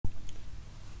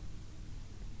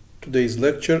Today's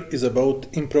lecture is about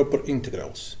improper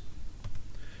integrals.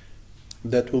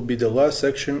 That will be the last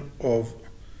section of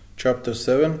chapter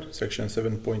 7, section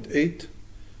 7.8.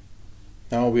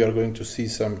 Now we are going to see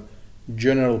some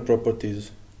general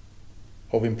properties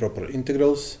of improper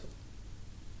integrals.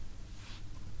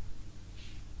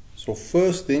 So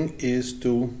first thing is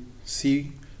to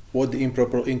see what the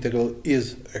improper integral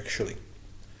is actually.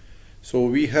 So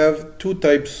we have two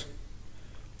types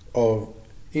of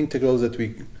integrals that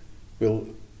we will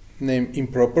name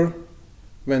improper.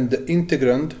 When the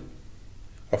integrand,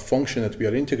 a function that we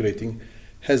are integrating,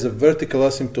 has a vertical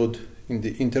asymptote in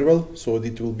the interval, so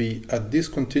it will be a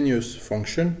discontinuous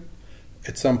function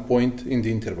at some point in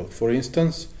the interval. For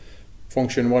instance,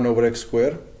 function 1 over x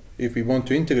squared, if we want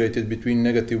to integrate it between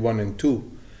 -1 and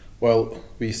 2, well,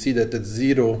 we see that at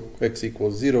 0, x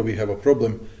equals 0, we have a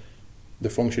problem.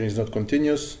 The function is not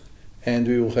continuous, and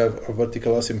we will have a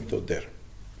vertical asymptote there.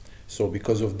 So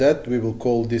because of that, we will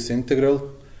call this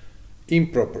integral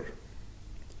improper.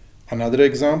 Another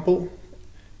example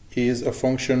is a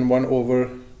function 1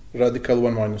 over radical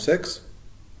 1 minus x.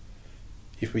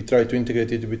 If we try to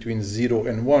integrate it between 0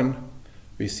 and 1,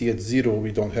 we see at 0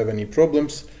 we don't have any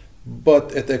problems,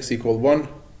 but at x equal 1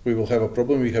 we will have a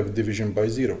problem. We have division by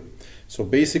 0. So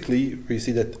basically we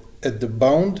see that at the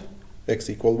bound x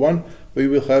equal 1 we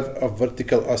will have a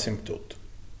vertical asymptote.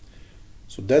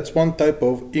 So that's one type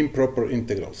of improper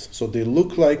integrals. So they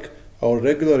look like our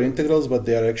regular integrals, but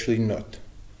they are actually not.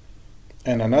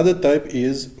 And another type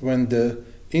is when the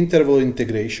interval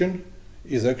integration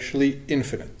is actually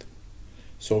infinite.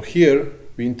 So here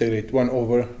we integrate 1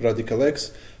 over radical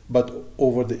x, but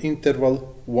over the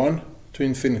interval 1 to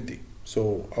infinity.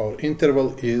 So our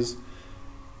interval is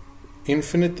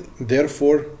infinite,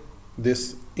 therefore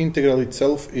this integral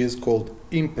itself is called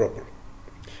improper.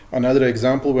 Another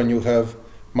example, when you have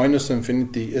minus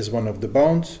infinity as one of the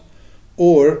bounds,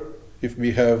 or if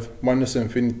we have minus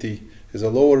infinity as a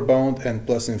lower bound and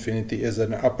plus infinity as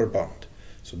an upper bound.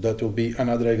 So that will be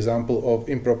another example of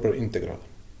improper integral.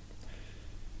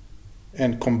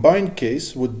 And combined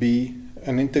case would be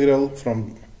an integral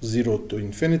from 0 to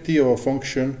infinity of a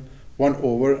function 1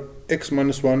 over x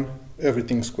minus 1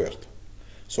 everything squared.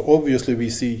 So obviously we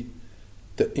see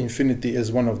the infinity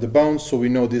as one of the bounds, so we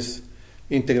know this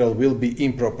integral will be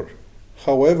improper.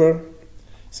 However,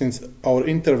 since our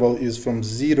interval is from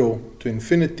 0 to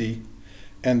infinity,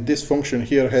 and this function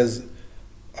here has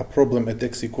a problem at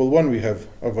x equal 1, we have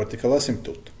a vertical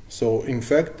asymptote. So in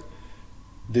fact,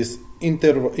 this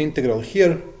integral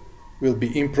here will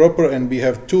be improper, and we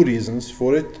have two reasons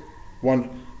for it. One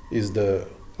is the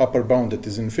upper bound that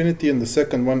is infinity, and the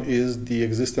second one is the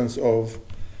existence of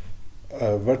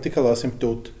a vertical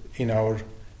asymptote in our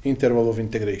interval of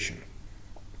integration.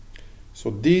 So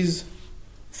these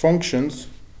functions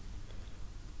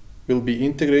will be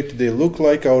integrated. They look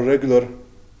like our regular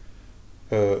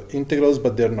integrals,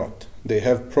 but they're not. They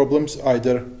have problems.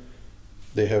 Either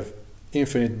they have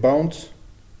infinite bounds,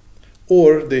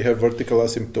 or they have vertical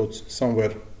asymptotes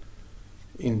somewhere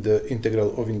in the interval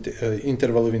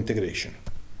of integration.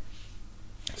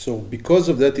 So because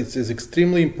of that, it is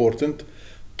extremely important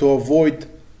to avoid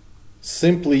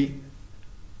simply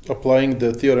applying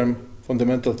the theorem,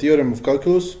 fundamental theorem of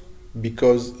calculus,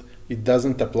 because it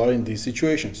doesn't apply in these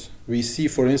situations. We see,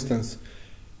 for instance,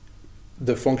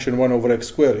 the function 1 over x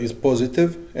squared is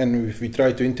positive, and if we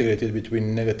try to integrate it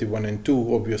between -1 and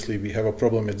 2, obviously we have a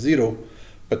problem at 0.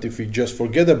 But if we just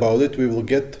forget about it, we will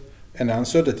get an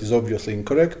answer that is obviously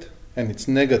incorrect, and it's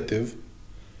negative.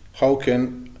 How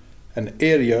can an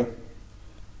area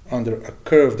under a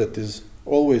curve that is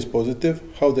always positive,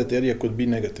 how that area could be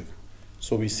negative?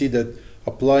 So we see that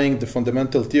applying the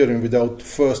fundamental theorem without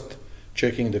first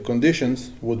checking the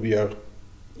conditions would be a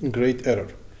great error.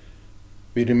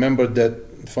 We remember that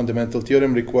fundamental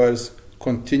theorem requires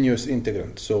continuous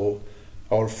integrand. So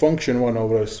our function 1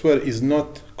 over x squared is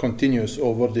not continuous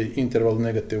over the interval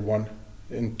 -1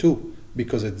 and 2,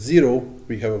 because at 0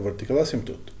 we have a vertical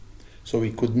asymptote. So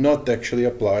we could not actually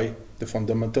apply the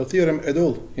fundamental theorem at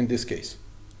all in this case.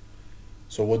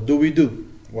 So what do we do?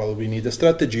 Well, we need a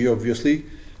strategy. Obviously,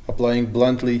 applying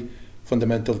bluntly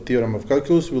fundamental theorem of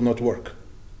calculus will not work.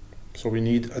 So we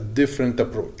need a different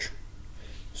approach.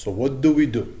 So what do we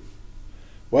do?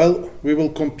 Well, we will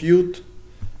compute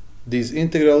these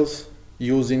integrals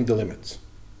using the limits.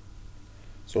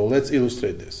 So let's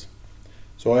illustrate this.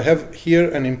 So I have here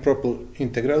an improper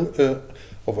integral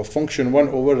of a function 1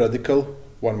 over radical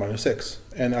 1 minus x,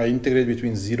 and I integrate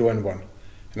between 0 and 1.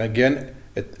 And again,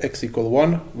 at x equal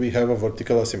 1, we have a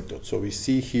vertical asymptote. So we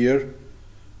see here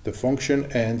the function,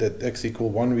 and at x equal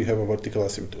 1 we have a vertical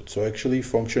asymptote. So actually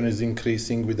function is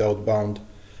increasing without bound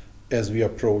as we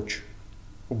approach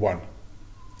 1.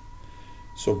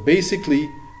 So basically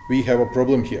we have a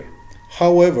problem here.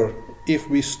 However, if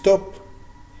we stop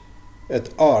at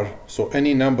r, so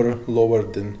any number lower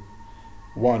than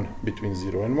 1 between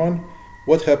 0 and 1,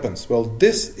 what happens? Well,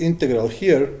 this integral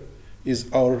here is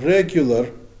our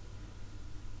regular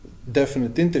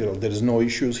definite integral. There is no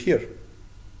issues here.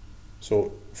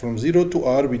 So from 0 to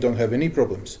r we don't have any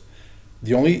problems.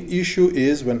 The only issue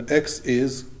is when x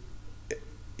is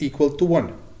equal to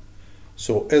 1.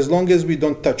 So as long as we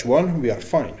don't touch 1, we are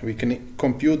fine. We can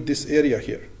compute this area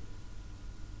here.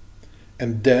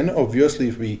 And then obviously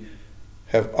if we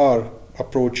have r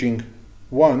approaching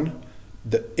 1,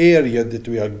 the area that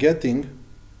we are getting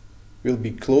will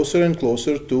be closer and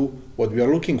closer to what we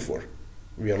are looking for.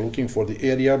 We are looking for the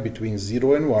area between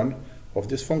 0 and 1 of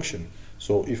this function.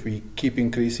 So if we keep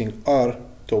increasing r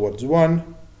towards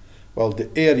 1, well, the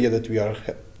area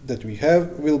that we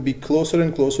have will be closer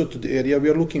and closer to the area we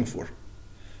are looking for.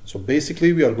 So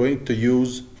basically we are going to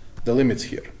use the limits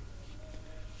here.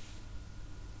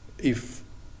 If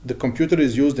the computer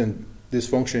is used and this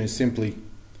function is simply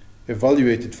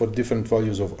evaluated for different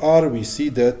values of r, we see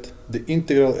that the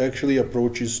integral actually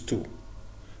approaches 2.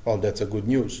 Well, that's a good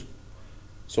news.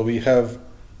 So we have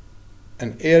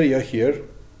an area here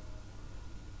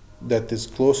that is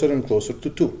closer and closer to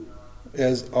 2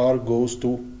 as r goes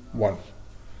to 1.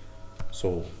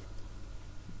 So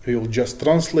we will just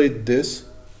translate this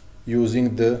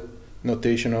using the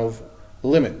notation of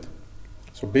limit.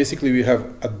 So basically we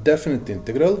have a definite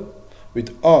integral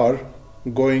with r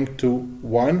going to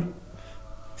 1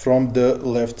 from the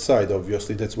left side.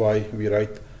 Obviously that's why we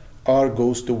write r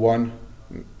goes to 1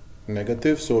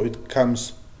 negative, so it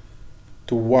comes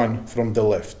to 1 from the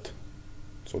left.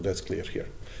 So that's clear here.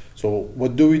 So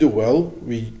what do we do? Well,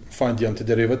 we find the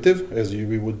antiderivative as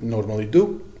we would normally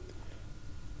do.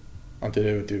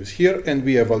 Antiderivative is here, and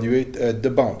we evaluate at the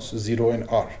bounds 0 and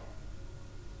r.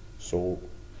 So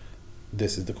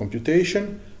this is the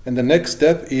computation, and the next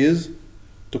step is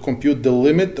to compute the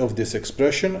limit of this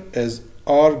expression as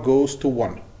r goes to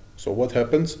 1. So what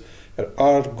happens? At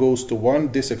r goes to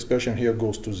 1, this expression here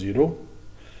goes to 0.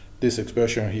 This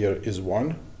expression here is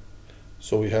 1.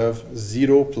 So we have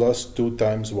 0 plus 2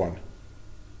 times 1.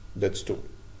 That's 2.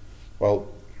 Well,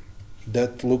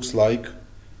 that looks like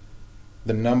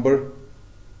the number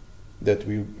that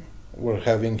we were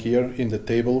having here in the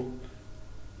table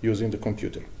using the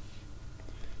computer.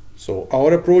 So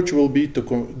our approach will be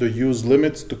to use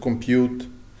limits to compute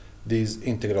these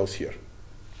integrals here.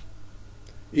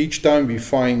 Each time we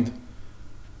find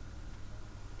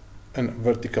a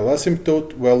vertical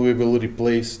asymptote, well, we will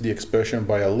replace the expression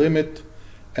by a limit,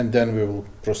 and then we will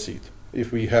proceed.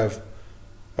 If we have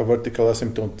a vertical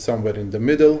asymptote somewhere in the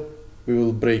middle, we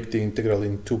will break the integral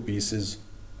in 2 pieces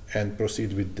and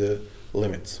proceed with the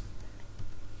limits.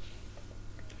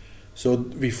 So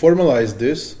we formalize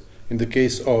this in the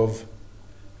case of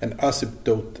an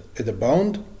asymptote at a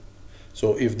bound.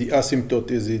 So if the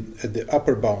asymptote is at the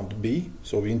upper bound b,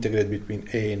 so we integrate between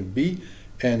a and b,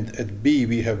 and at b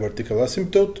we have vertical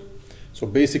asymptote. So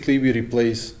basically we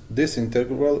replace this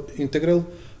integral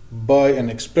by an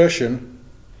expression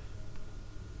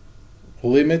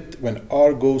limit when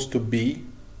r goes to b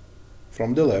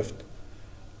from the left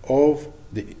of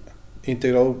the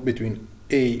integral between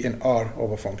a and r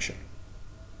of a function.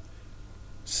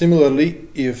 Similarly,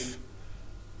 if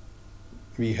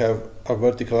we have a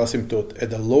vertical asymptote at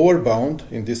the lower bound,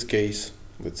 in this case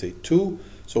let's say 2,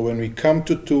 so when we come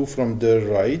to 2 from the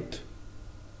right,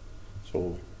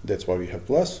 so that's why we have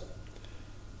plus,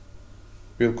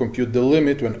 we'll compute the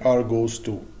limit when r goes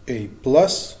to a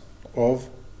plus of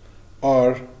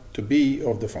r to b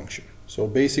of the function. So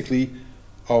basically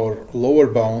our lower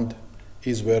bound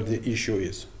is where the issue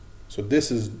is. So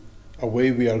this is a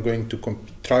way we are going to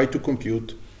try to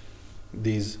compute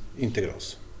these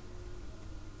integrals.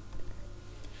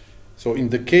 So in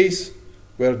the case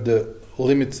where the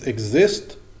limits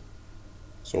exist,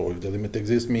 so if the limit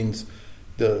exists means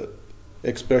the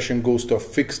expression goes to a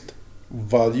fixed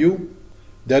value,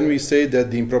 then we say that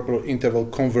the improper interval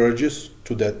converges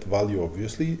to that value,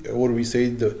 obviously, or we say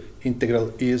the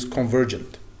integral is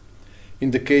convergent.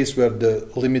 In the case where the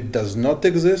limit does not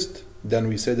exist, then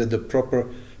we say that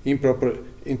the improper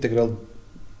integral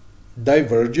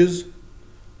diverges,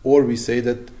 or we say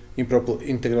that improper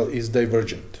integral is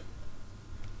divergent.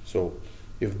 So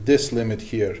if this limit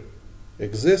here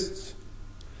exists,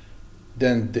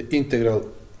 then the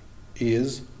integral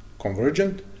is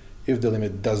convergent. If the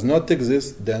limit does not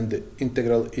exist, then the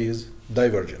integral is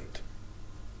divergent.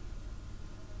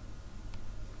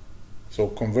 So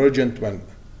convergent when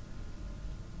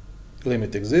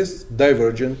limit exists,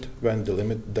 divergent when the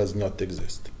limit does not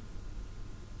exist.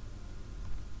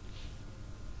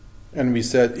 And we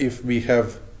said if we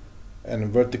have a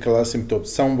vertical asymptote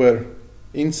somewhere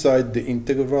inside the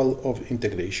interval of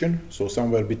integration, so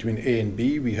somewhere between a and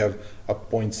b, we have a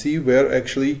point c where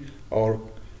actually our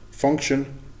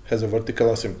function has a vertical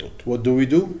asymptote. What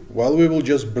do? Well, we will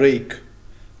just break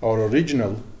our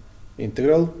original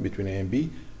integral between a and b.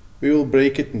 We will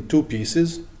break it in two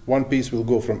pieces. One piece will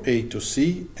go from a to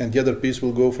c, and the other piece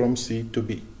will go from c to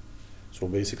b. So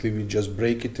basically we just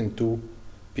break it in two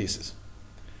pieces.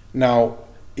 Now,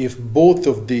 if both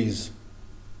of these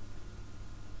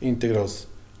integrals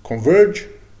converge,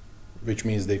 which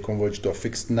means they converge to a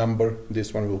fixed number,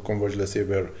 this one will converge, let's say,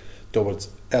 towards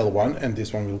L1, and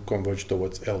this one will converge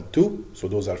towards L2, so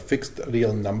those are fixed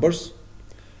real numbers,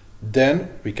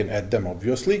 then we can add them,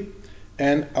 obviously,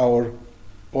 and our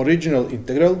original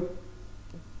integral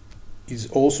is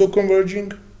also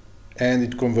converging, and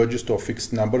it converges to a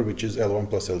fixed number, which is L1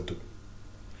 plus L2.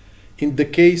 In the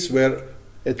case where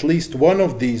at least one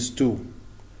of these two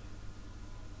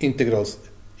integrals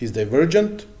is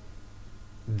divergent,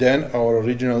 then our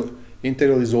original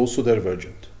integral is also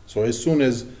divergent. So as soon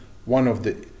as one of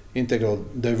the integral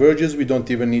diverges, we don't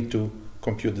even need to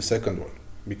compute the second one,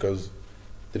 because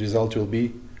the result will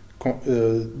be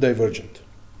divergent.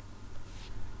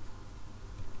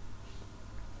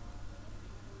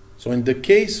 So in the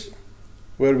case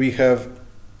where we have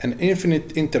an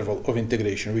infinite interval of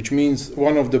integration, which means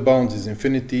one of the bounds is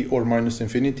infinity or minus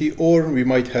infinity, or we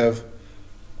might have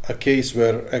a case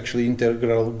where actually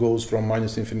integral goes from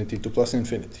minus infinity to plus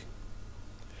infinity.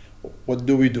 What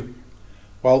do?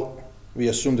 Well, we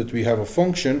assume that we have a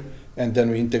function, and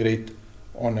then we integrate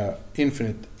on an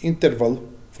infinite interval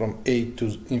from a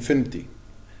to infinity.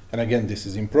 And again, this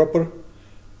is improper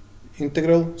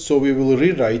integral, so we will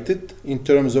rewrite it in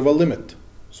terms of a limit.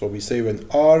 So we say when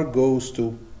r goes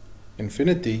to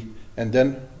infinity, and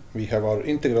then we have our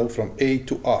integral from a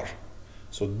to r.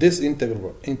 So this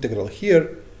integral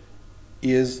here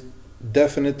is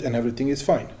definite and everything is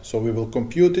fine. So we will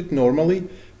compute it normally,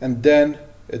 and then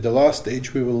at the last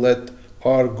stage we will let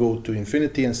r go to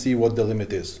infinity and see what the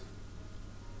limit is.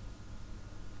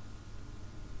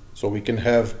 So we can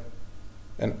have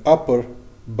an upper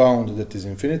bound that is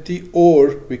infinity,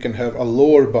 or we can have a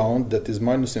lower bound that is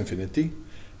minus infinity,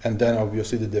 and then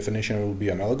obviously the definition will be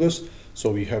analogous.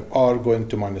 So we have r going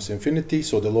to minus infinity,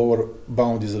 so the lower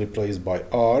bound is replaced by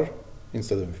r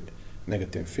instead of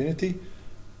negative infinity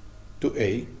to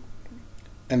a,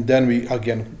 and then we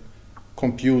again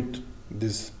compute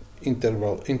this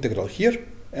integral here,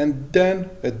 and then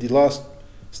at the last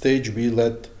stage we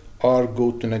let r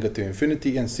go to negative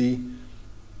infinity and see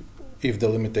if the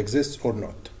limit exists or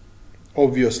not.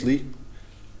 Obviously,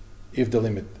 if the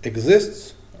limit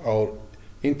exists, our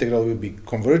integral will be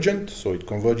convergent, so it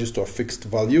converges to a fixed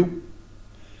value,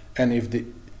 and if the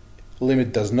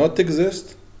limit does not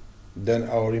exist, then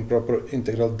our improper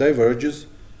integral diverges,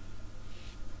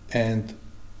 and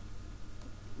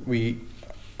we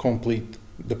complete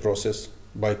the process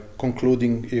by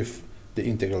concluding if the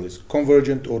integral is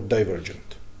convergent or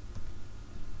divergent.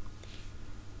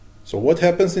 So what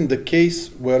happens in the case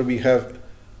where we have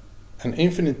an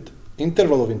infinite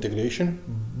interval of integration,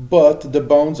 but the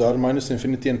bounds are minus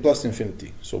infinity and plus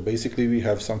infinity? So basically we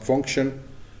have some function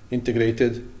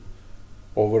integrated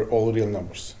over all real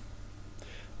numbers.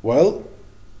 Well,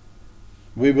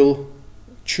 we will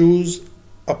choose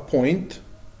a point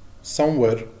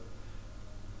somewhere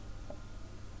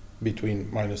between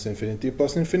minus infinity and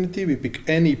plus infinity. We pick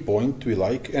any point we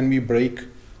like, and we break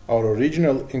our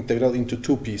original integral into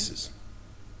two pieces.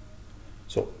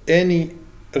 So any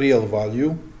real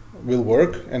value will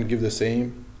work and give the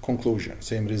same conclusion,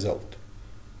 same result.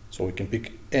 So we can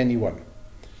pick any one.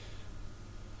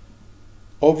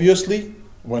 Obviously,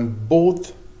 when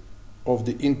both of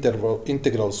the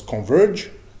integrals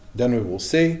converge, then we will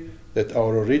say that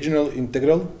our original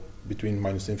integral between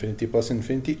minus infinity plus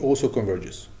infinity also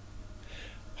converges.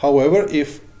 However,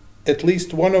 if at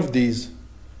least one of these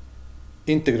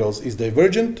integrals is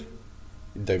divergent,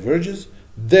 it diverges,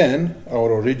 then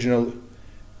our original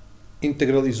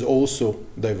integral is also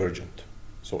divergent.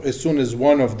 So as soon as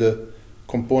one of the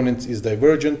components is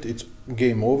divergent, it's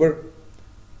game over.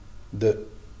 The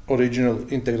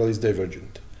original integral is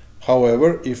divergent.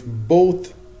 However, if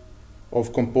both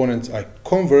of components are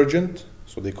convergent,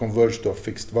 so they converge to a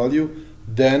fixed value,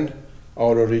 then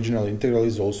our original integral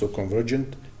is also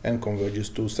convergent and converges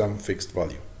to some fixed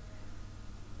value.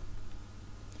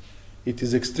 It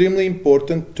is extremely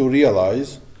important to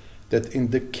realize that in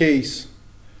the case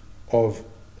of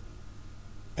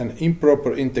an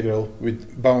improper integral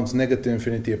with bounds negative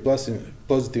infinity and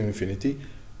positive infinity,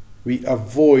 we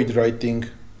avoid writing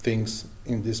things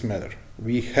in this manner.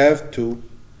 We have to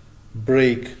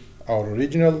break our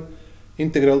original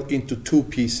integral into two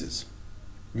pieces.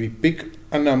 We pick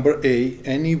a number a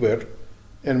anywhere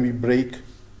and we break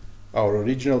our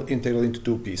original integral into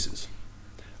two pieces.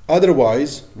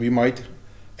 Otherwise, we might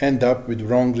end up with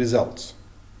wrong results.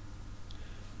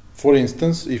 For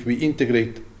instance, if we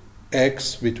integrate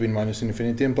x between minus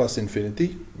infinity and plus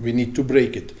infinity, we need to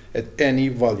break it at any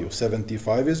value.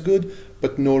 75 is good,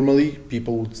 but normally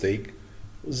people would take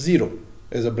 0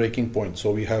 as a breaking point.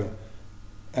 So we have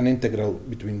an integral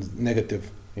between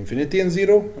negative infinity and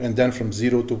 0, and then from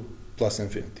 0 to plus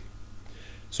infinity.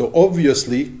 So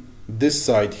obviously, this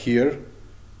side here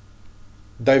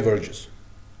diverges.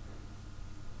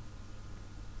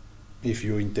 If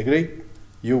you integrate,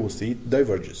 you will see it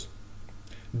diverges.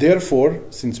 Therefore,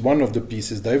 since one of the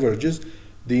pieces diverges,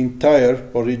 the entire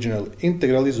original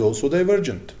integral is also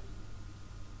divergent.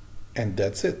 And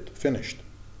that's it, finished.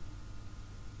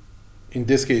 In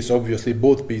this case, obviously,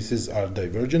 both pieces are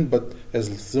divergent, but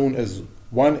as soon as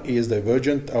one is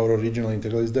divergent, our original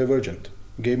integral is divergent.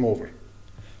 Game over.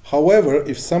 However,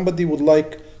 if somebody would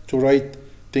like to write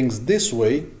things this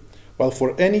way, well,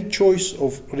 for any choice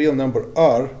of real number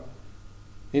r,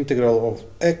 integral of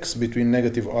x between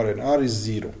negative r and r is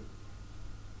 0.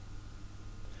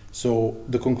 So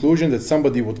the conclusion that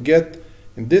somebody would get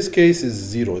in this case is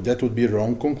 0. That would be a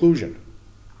wrong conclusion.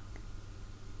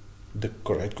 The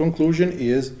correct conclusion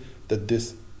is that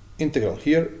this integral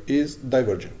here is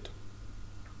divergent.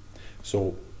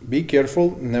 So be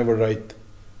careful, never write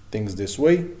things this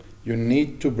way. You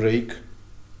need to break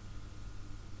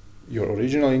your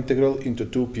original integral into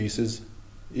two pieces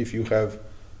if you have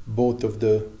both of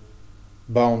the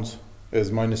bounds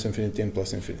as minus infinity and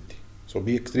plus infinity. So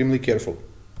be extremely careful.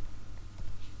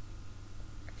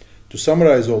 To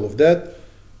summarize all of that,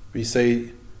 we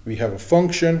say we have a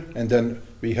function and then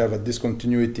we have a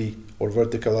discontinuity or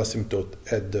vertical asymptote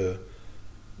at the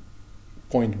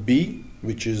point B,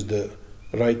 which is the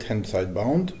right hand side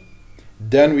bound.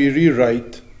 Then we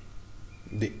rewrite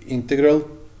the integral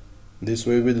this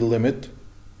way with the limit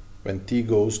when t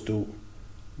goes to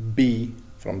b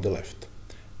from the left.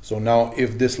 So now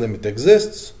if this limit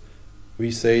exists,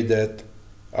 we say that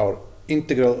our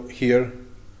integral here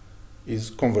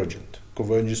is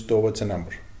converges towards a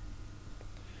number.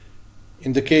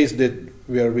 In the case that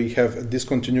where we have a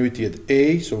discontinuity at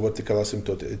a, so vertical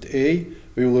asymptote at a,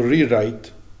 we will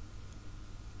rewrite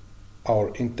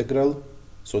our integral.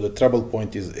 So the trouble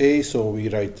point is a, so we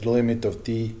write the limit of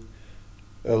t,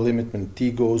 limit when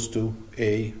t goes to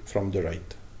a from the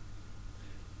right.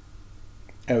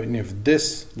 And if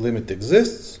this limit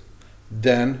exists,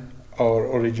 then our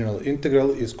original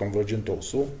integral is convergent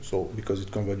also, so because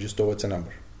it converges towards a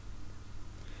number.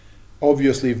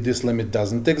 Obviously, if this limit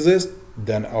doesn't exist,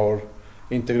 then our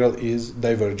integral is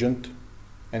divergent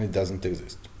and it doesn't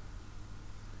exist.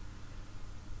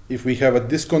 If we have a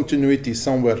discontinuity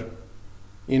somewhere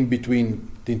in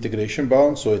between the integration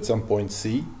bounds, so at some point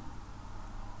c,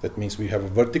 that means we have a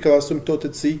vertical asymptote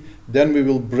at c, then we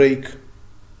will break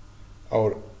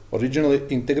our original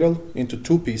integral into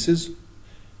two pieces,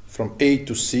 from a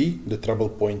to c, the trouble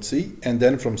point c, and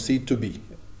then from c to b.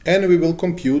 And we will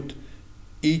compute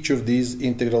each of these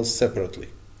integrals separately.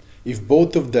 If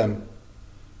both of them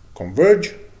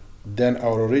converge, then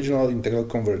our original integral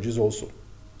converges also.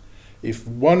 If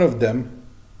one of them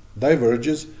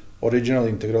diverges, original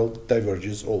integral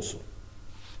diverges also.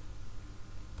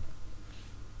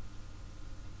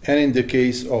 And in the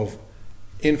case of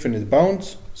infinite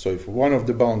bounds, so if one of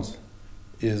the bounds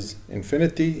is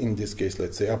infinity, in this case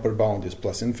let's say upper bound is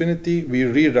plus infinity, we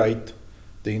rewrite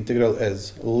the integral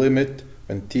as limit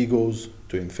when t goes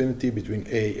to infinity between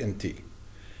a and t.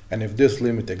 And if this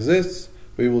limit exists,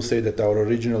 we will say that our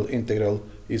original integral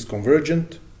is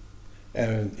convergent,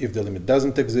 and if the limit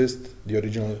doesn't exist, the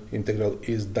original integral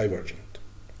is divergent.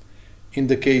 In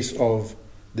the case of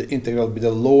the integral with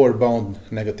the lower bound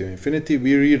negative infinity,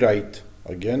 we rewrite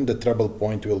again the trouble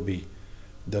point will be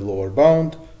the lower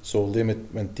bound, so limit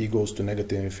when t goes to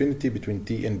negative infinity between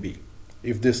t and b.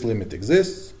 If this limit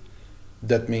exists,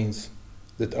 that means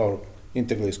that our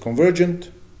integral is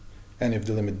convergent, and if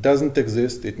the limit doesn't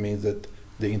exist, it means that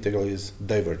the integral is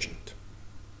divergent.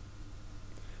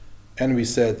 And we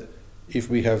said if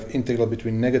we have integral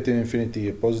between negative infinity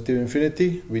and positive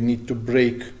infinity, we need to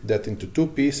break that into two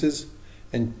pieces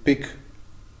and pick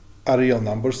a real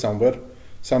number somewhere.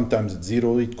 Sometimes it's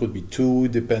 0, it could be 2,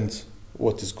 it depends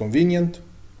what is convenient.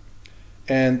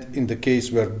 And in the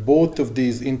case where both of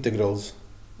these integrals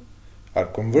are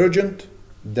convergent,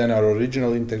 then our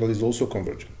original integral is also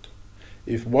convergent.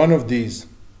 If one of these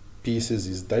pieces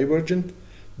is divergent,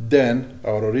 then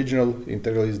our original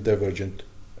integral is divergent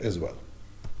as well.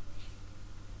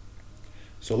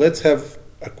 So let's have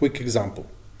a quick example.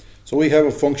 So we have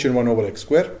a function 1 over x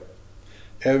squared,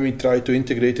 and we try to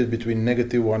integrate it between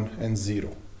 -1 and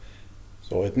 0.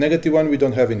 So at -1 we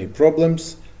don't have any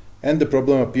problems, and the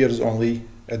problem appears only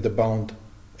at the bound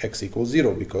x equals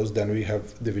 0, because then we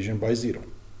have division by 0.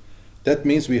 That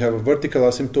means we have a vertical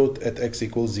asymptote at x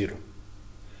equals 0.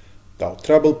 Now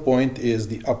trouble point is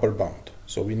the upper bound.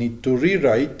 So we need to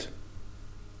rewrite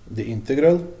the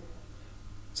integral.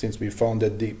 Since we found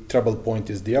that the trouble point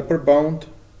is the upper bound,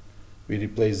 we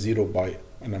replace 0 by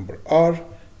a number r,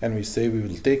 and we say we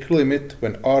will take limit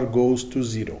when r goes to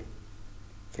 0.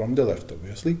 From the left,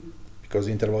 obviously, because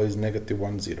the interval is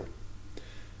 -1, 0.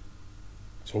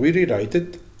 So we rewrite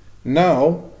it.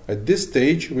 Now, at this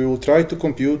stage, we will try to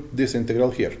compute this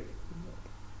integral here,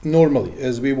 normally,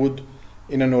 as we would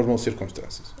in a normal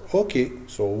circumstances. Okay,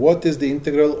 so what is the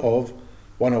integral of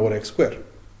 1 over x squared?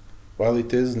 Well,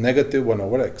 it is -1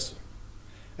 over x.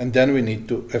 And then we need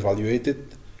to evaluate it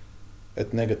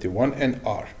at -1 and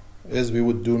r, as we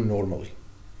would do normally.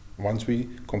 Once we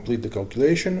complete the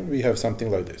calculation, we have something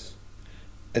like this.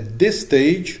 At this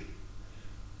stage,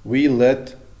 we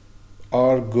let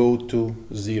r go to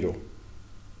 0,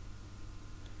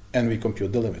 and we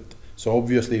compute the limit. So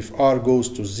obviously, if r goes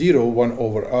to 0, 1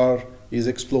 over r is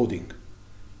exploding.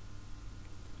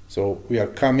 So we are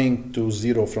coming to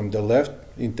 0 from the left.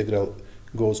 Integral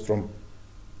goes from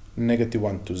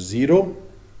 -1 to 0.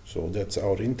 So that's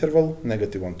our interval,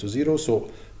 -1 to 0. So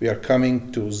we are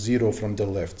coming to 0 from the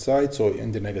left side, so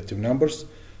in the negative numbers.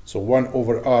 So 1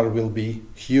 over r will be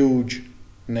huge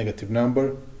negative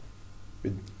number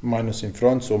with minus in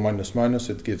front, so minus minus,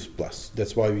 it gives plus.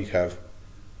 That's why we have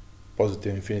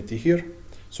positive infinity here.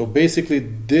 So basically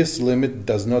this limit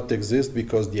does not exist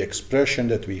because the expression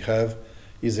that we have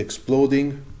is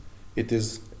exploding. It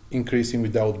is increasing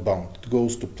without bound. It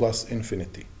goes to plus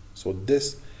infinity. So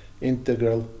this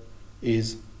integral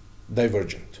is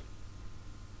divergent.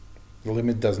 The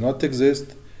limit does not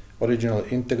exist. Original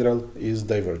integral is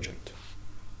divergent.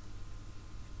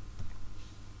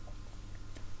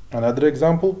 Another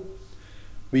example,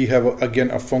 we have again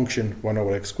a function 1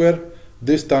 over x squared.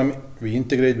 This time we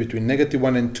integrate between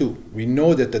 -1 and 2. We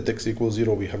know that at x equals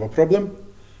 0 we have a problem,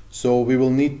 so we will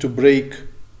need to break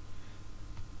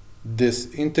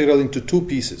this integral into two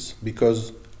pieces,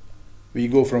 because we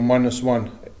go from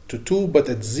 -1 to 2, but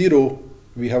at 0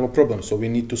 we have a problem, so we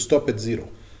need to stop at 0.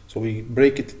 So we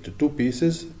break it into two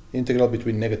pieces, integral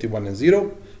between -1 and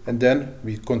 0, and then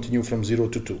we continue from 0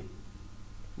 to 2,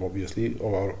 obviously,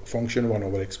 of our function 1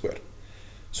 over x squared.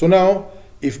 So now,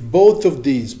 if both of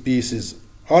these pieces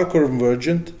are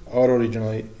convergent, our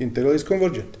original integral is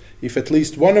convergent. If at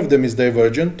least one of them is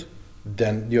divergent,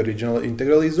 then the original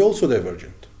integral is also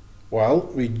divergent. Well,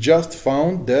 we just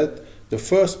found that the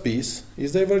first piece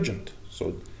is divergent.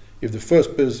 So if the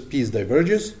first piece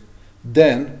diverges,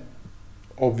 then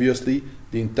obviously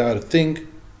the entire thing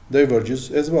diverges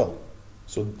as well.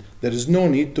 So there is no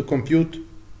need to compute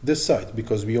this side,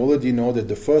 because we already know that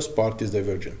the first part is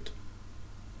divergent.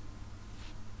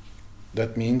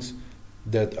 That means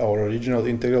that our original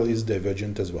integral is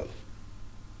divergent as well.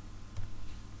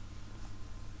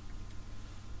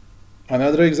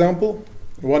 Another example,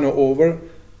 1 over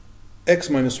x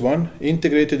minus 1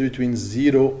 integrated between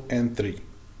 0 and 3.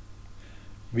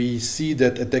 We see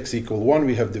that at x equal 1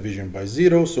 we have division by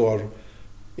 0, so our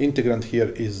integrand here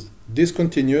is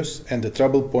discontinuous, and the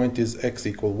trouble point is x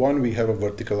equal 1. We have a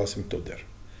vertical asymptote there.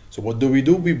 So what do?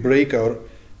 We break our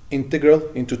integral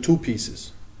into two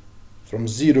pieces, from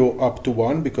 0 up to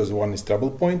 1, because 1 is trouble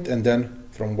point, and then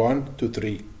from 1 to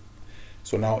 3.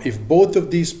 So now if both of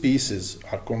these pieces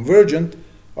are convergent,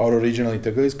 our original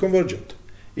integral is convergent.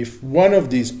 If one of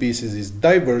these pieces is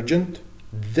divergent,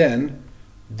 then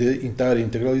the entire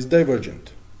integral is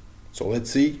divergent. So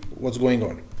let's see what's going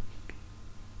on.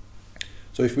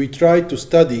 So if we try to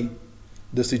study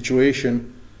the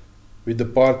situation with the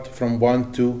part from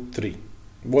 1 to 3,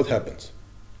 what happens?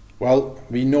 Well,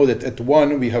 we know that at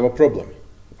 1 we have a problem.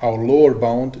 Our lower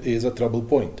bound is a trouble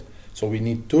point. So we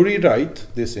need to rewrite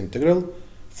this integral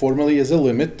formally as a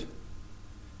limit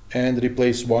and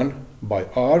replace 1 by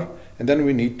r, and then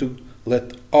we need to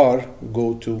let r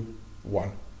go to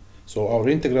 1. So our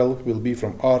integral will be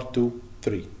from r to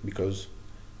 3, because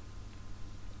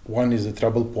 1 is the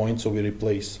trouble point, so we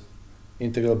replace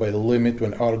integral by the limit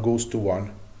when r goes to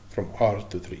 1 from r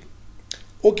to 3.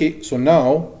 Okay, so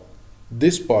now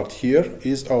this part here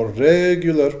is our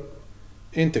regular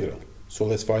integral. So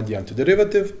let's find the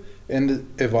antiderivative,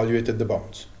 and evaluated the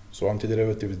bounds. So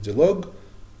antiderivative is the log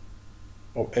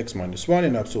of x minus 1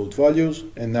 in absolute values,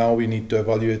 and now we need to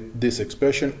evaluate this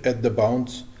expression at the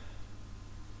bounds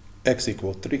x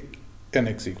equal 3 and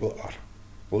x equal r.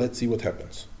 Let's see what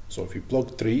happens. So if we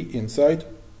plug 3 inside,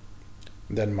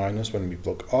 then minus when we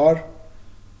plug r,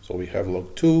 so we have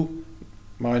log 2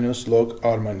 minus log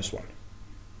r minus 1.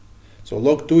 So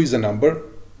log 2 is a number,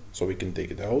 so we can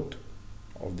take it out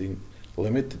of the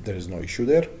limit, there is no issue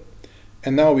there.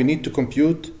 And now we need to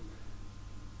compute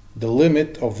the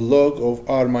limit of log of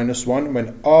r minus 1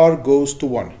 when r goes to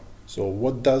 1. So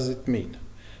what does it mean?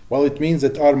 Well, it means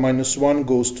that r minus 1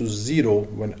 goes to 0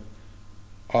 when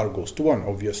r goes to 1,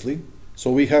 obviously.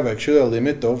 So we have actually a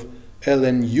limit of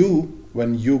ln u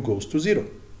when u goes to 0.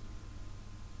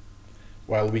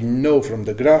 While we know from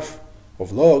the graph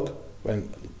of log,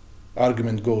 when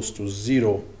argument goes to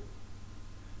 0,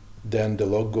 then the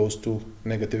log goes to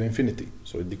negative infinity.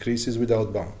 So it decreases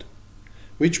without bound,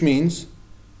 which means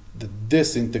that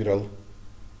this integral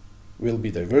will be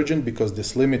divergent because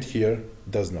this limit here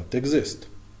does not exist.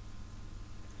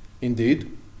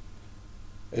 Indeed,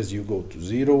 as you go to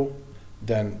 0,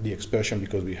 then the expression,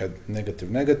 because we had negative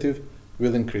negative,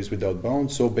 will increase without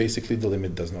bound, so basically the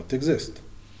limit does not exist.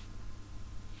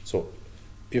 So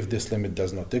if this limit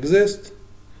does not exist,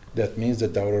 that means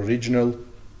that our original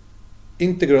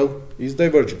integral is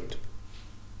divergent.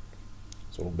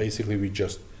 So basically we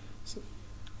just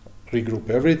regroup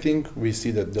everything. We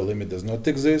see that the limit does not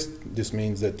exist. This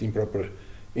means that improper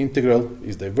integral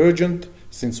is divergent.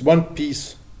 Since one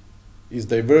piece is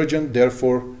divergent,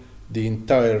 therefore the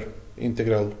entire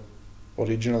integral,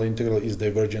 original integral, is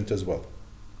divergent as well.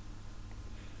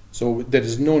 So there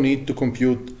is no need to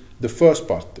compute the first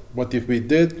part. What if we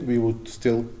did? We would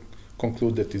still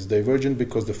conclude that it's divergent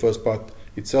because the first part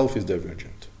itself is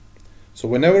divergent. So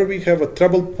whenever we have a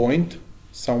trouble point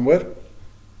somewhere,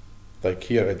 like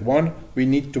here at 1, we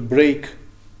need to break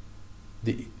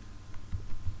the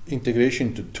integration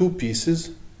into two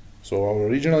pieces. So our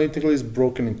original integral is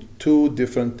broken into two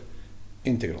different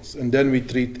integrals, and then we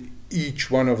treat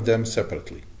each one of them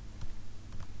separately.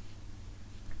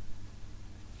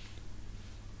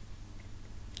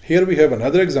 Here we have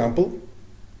another example.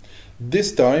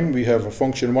 This time we have a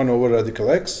function 1 over radical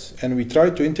x, and we try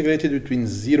to integrate it between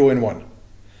 0 and 1.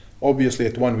 Obviously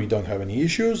at 1 we don't have any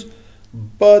issues,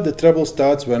 but the trouble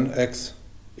starts when x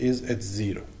is at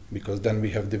 0, because then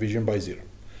we have division by 0.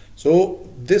 So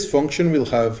this function will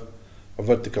have a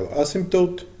vertical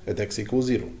asymptote at x equals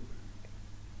 0.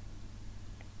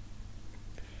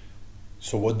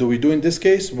 So what do we do in this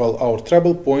case? Well, our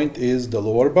trouble point is the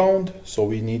lower bound, so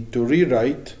we need to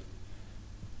rewrite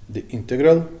the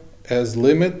integral as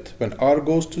limit when r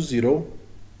goes to 0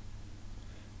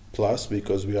 plus,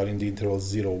 because we are in the interval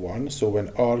 0, 1, so when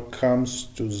r comes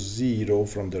to 0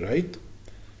 from the right,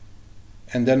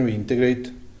 and then we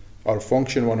integrate our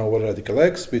function 1 over radical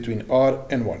x between r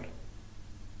and 1.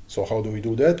 So how do we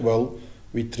do that? Well,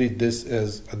 we treat this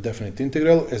as a definite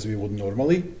integral as we would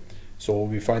normally. So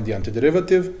we find the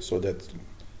antiderivative, so that's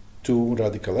 2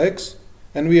 radical x,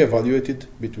 and we evaluate it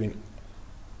between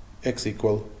x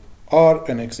equal r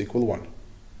and x equal 1.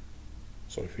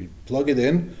 So if we plug it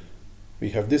in, we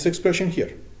have this expression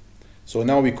here. So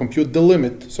now we compute the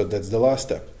limit, so that's the last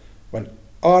step. When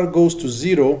r goes to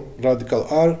 0, radical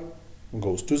r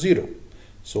goes to 0.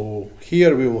 So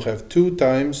here we will have 2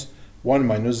 times 1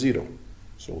 minus 0.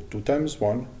 So 2 times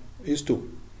 1 is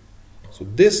 2. So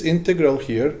this integral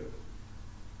here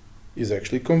is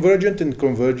actually convergent and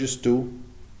converges to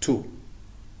 2.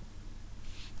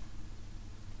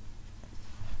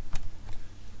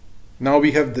 Now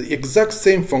we have the exact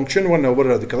same function 1 over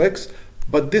radical x,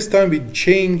 but this time we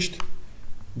changed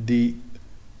the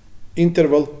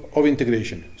interval of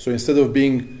integration. So instead of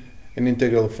being an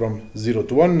integral from 0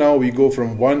 to 1, now we go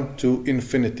from 1 to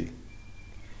infinity.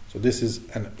 So this is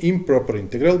an improper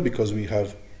integral because we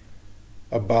have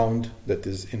a bound that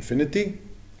is infinity.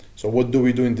 So what do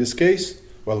we do in this case?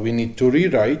 Well, we need to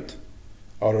rewrite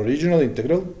our original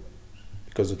integral,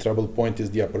 because the trouble point is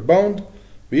the upper bound.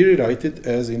 We rewrite it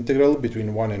as integral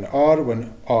between 1 and r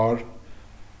when r,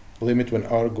 limit when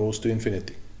r goes to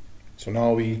infinity. So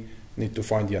now we need to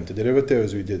find the antiderivative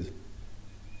as we did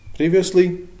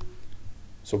previously.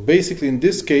 So basically in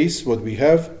this case what we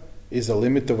have is a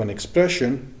limit of an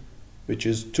expression which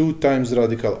is 2 times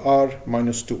radical r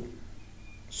minus 2.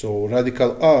 So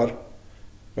radical r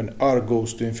when r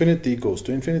goes to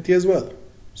infinity as well.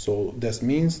 So that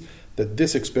means that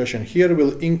this expression here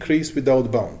will increase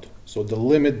without bound. So the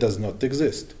limit does not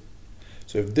exist.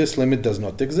 So if this limit does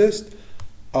not exist,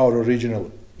 our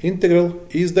original integral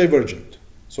is divergent.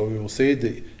 So we will say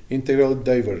the integral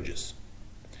diverges.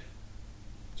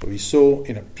 So we saw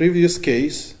in a previous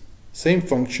case, same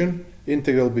function,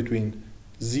 integral between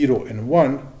 0 and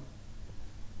 1,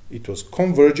 it was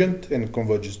convergent and it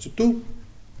converges to 2.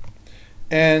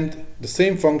 And the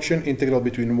same function, integral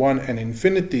between 1 and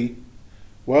infinity,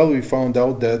 well, we found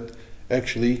out that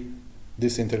actually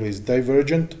this integral is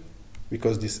divergent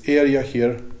because this area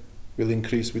here will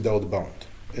increase without bound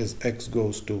as x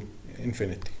goes to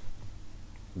infinity.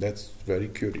 That's very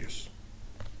curious.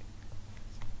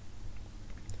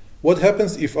 What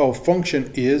happens if our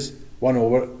function is 1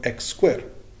 over x squared?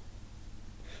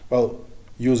 Well,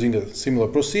 using a similar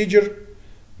procedure,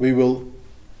 we will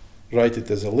write it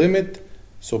as a limit.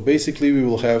 So basically we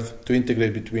will have to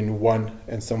integrate between 1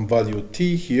 and some value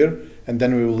t here, and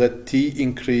then we will let t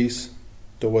increase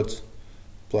towards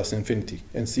plus infinity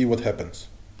and see what happens.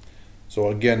 So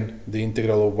again, the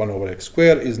integral of 1 over x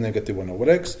squared is negative 1 over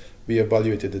x. We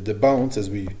evaluated the bounds as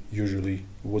we usually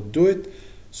would do it.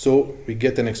 So we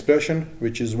get an expression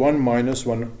which is 1 minus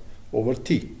 1 over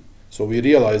t. So we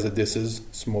realize that this is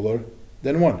smaller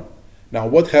than 1. Now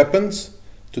what happens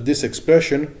to this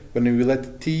expression when we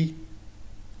let t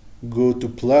go to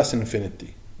plus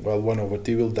infinity? Well, 1 over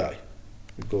t will die.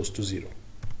 It goes to 0.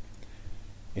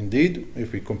 Indeed,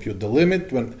 if we compute the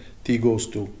limit when t goes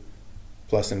to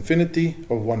plus infinity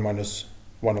of 1 minus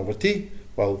 1 over t,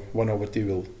 well, 1 over t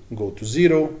will go to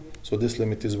 0, so this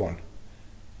limit is 1.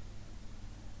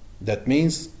 That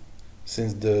means,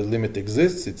 since the limit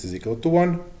exists, it is equal to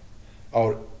 1,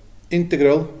 our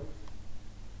integral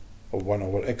of 1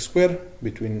 over x squared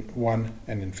between 1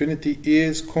 and infinity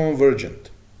is convergent.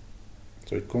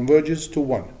 So it converges to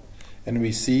 1. And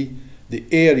we see the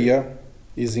area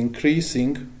is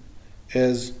increasing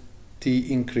as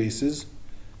t increases.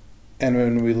 And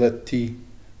when we let t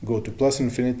go to plus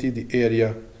infinity, the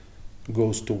area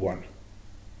goes to 1.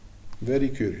 Very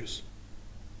curious.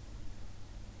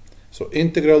 So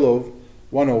integral of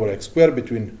 1 over x squared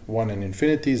between 1 and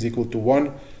infinity is equal to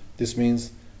 1. This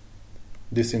means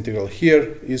this integral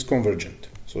here is convergent.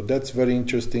 So that's very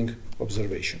interesting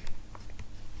observation.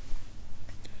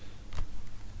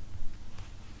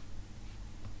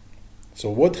 So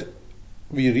what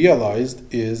we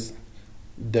realized is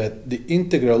that the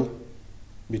integral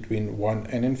between 1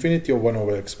 and infinity of 1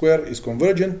 over x squared is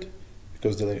convergent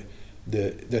because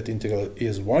that integral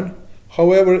is 1.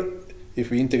 However,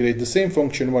 if we integrate the same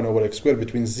function 1 over x squared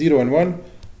between 0 and 1,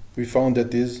 we found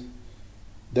that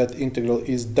that integral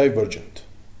is divergent.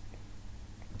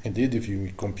 Indeed, if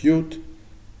you compute,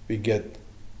 we get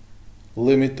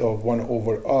limit of 1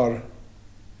 over r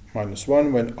minus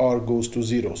 1 when r goes to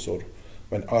 0. So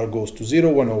when r goes to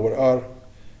 0, 1 over r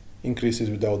increases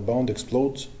without bound,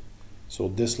 explodes. So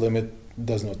this limit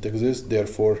does not exist.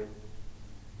 Therefore,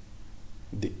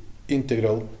 the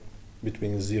integral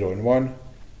between 0 and 1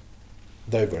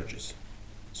 diverges.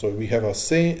 So we have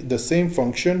the same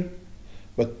function,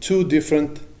 but two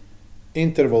different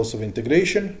intervals of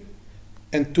integration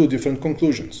and two different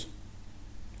conclusions.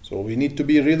 So we need to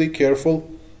be really careful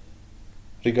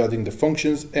regarding the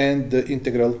functions and the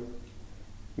integral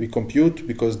we compute,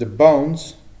 because the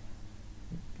bounds,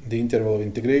 the interval of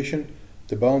integration,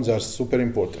 the bounds are super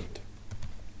important.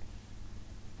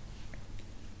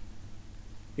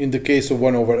 In the case of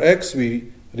 1 over x,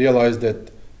 we realized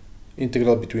that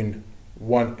integral between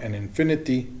 1 and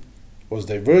infinity was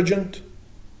divergent.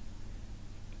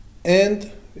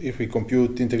 And if we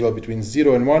compute integral between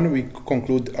 0 and 1, we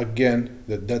conclude again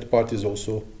that that part is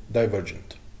also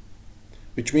divergent,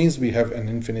 which means we have an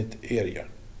infinite area.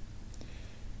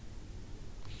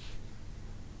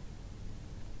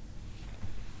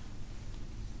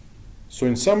 So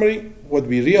in summary, what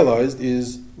we realized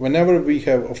is whenever we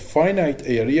have a finite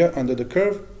area under the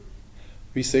curve,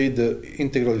 we say the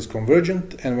integral is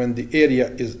convergent, and when the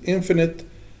area is infinite,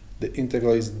 the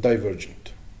integral is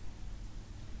divergent.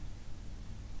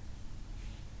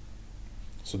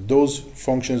 So those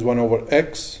functions 1 over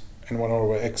x and 1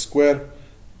 over x squared,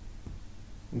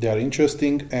 they are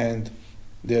interesting, and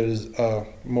there is a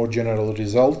more general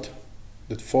result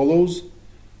that follows.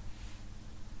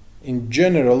 In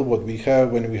general, what we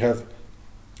have when we have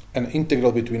an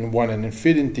integral between 1 and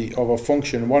infinity of a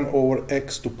function 1 over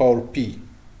x to power p,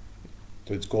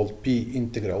 so it's called p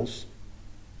integrals,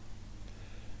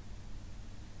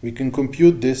 we can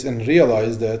compute this and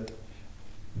realize that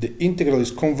the integral is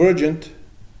convergent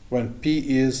when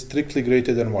p is strictly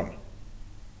greater than 1,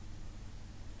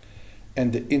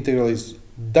 and the integral is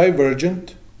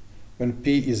divergent when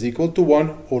p is equal to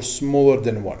 1 or smaller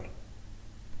than 1.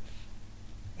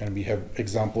 And we have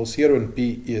examples here when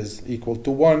p is equal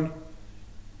to 1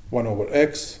 over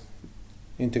x,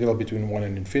 integral between 1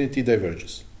 and infinity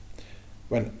diverges.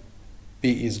 when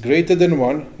p is greater than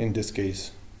 1, in this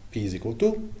case p is equal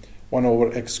to 1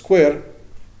 over x squared,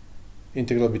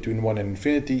 integral between 1 and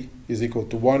infinity is equal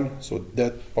to 1, so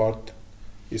that part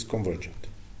is convergent.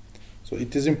 So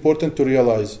it is important to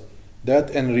realize that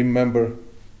and remember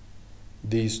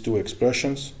these two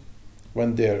expressions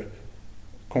when they are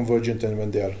convergent and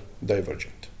when they are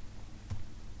divergent.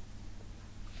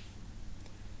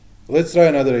 Let's try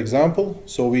another example.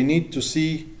 So we need to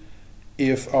see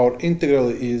if our integral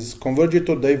is convergent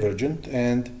or divergent,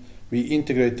 and we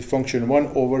integrate the function 1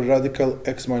 over radical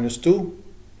x minus 2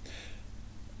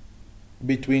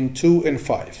 between 2 and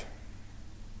 5.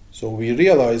 So we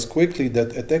realize quickly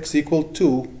that at x equal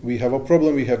 2 we have a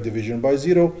problem, we have division by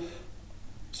 0,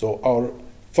 so our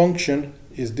function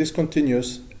is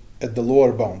discontinuous at the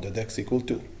lower bound at x equal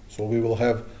 2. So we will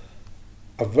have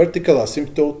a vertical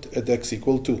asymptote at x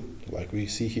equal 2, like we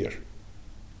see here.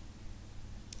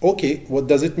 Okay, what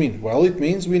does it mean? Well, it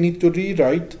means we need to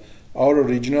rewrite our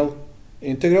original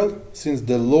integral. Since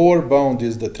the lower bound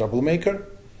is the troublemaker,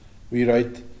 we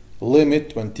write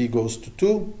limit when t goes to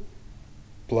 2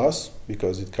 plus,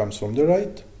 because it comes from the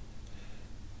right,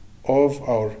 of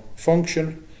our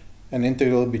function an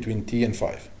integral between t and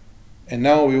 5. And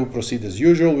now we will proceed as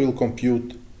usual. We will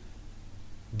compute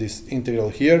this integral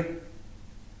here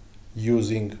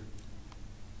using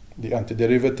the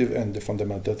antiderivative and the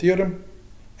fundamental theorem.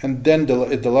 And then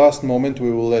at the last moment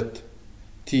we will let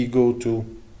t go to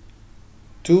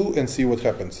 2 and see what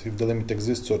happens, if the limit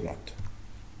exists or not.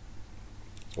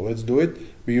 So let's do it.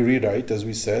 We rewrite, as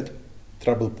we said,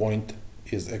 trouble point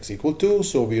is x equal 2,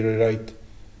 so we rewrite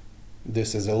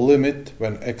this as a limit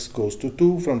when x goes to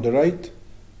 2 from the right,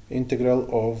 integral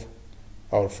of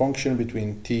our function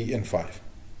between t and 5.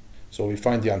 So we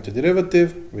find the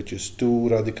antiderivative, which is 2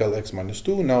 radical x minus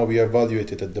 2. Now we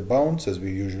evaluate it at the bounds, as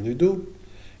we usually do,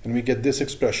 and we get this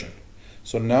expression.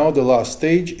 So now the last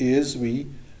stage is we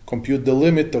compute the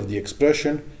limit of the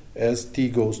expression as t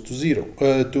goes to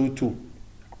 2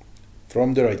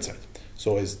 from the right side.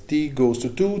 So as t goes to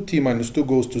 2, t minus 2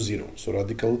 goes to 0. So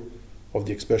radical of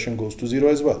the expression goes to 0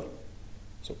 as well.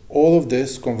 So all of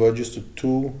this converges to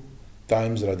 2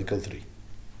 times radical 3.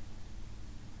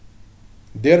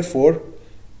 Therefore,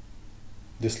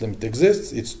 this limit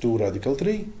exists, it's 2 radical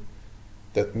 3.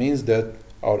 That means that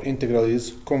our integral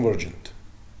is convergent.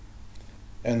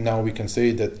 And now we can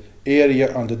say that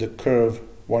area under the curve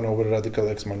 1 over radical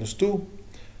x minus 2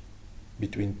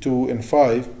 between 2 and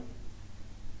 5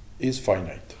 is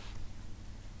finite.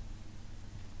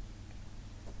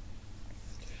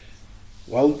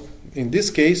 Well, in this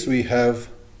case we have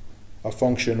a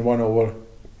function 1 over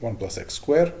 1 plus x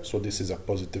squared, so this is a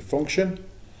positive function,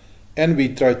 and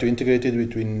we try to integrate it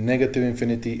between negative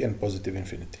infinity and positive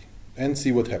infinity and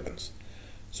see what happens.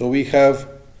 So we have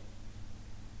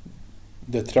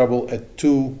the trouble at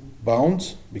 2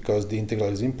 bounds because the integral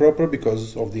is improper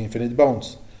because of the infinite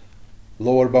bounds.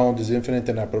 Lower bound is infinite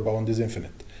and upper bound is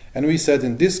infinite. And we said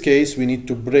in this case we need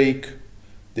to break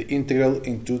the integral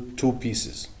into 2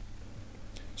 pieces.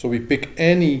 So we pick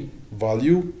any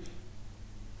value.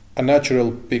 A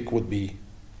natural pick would be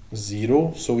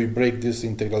 0, so we break this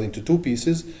integral into 2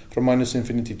 pieces, from minus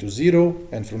infinity to 0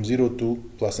 and from 0 to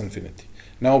plus infinity.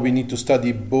 Now we need to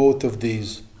study both of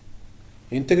these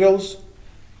integrals,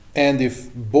 and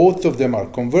if both of them are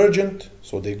convergent,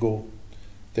 so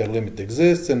their limit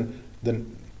exists and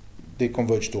then they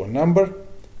converge to a number,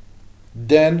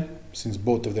 then since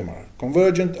both of them are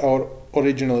convergent, our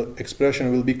original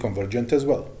expression will be convergent as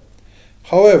well.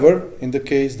 However, in the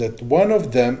case that one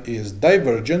of them is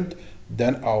divergent,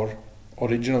 then our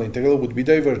original integral would be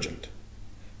divergent.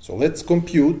 So let's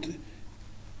compute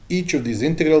each of these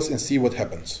integrals and see what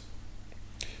happens.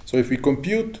 So if we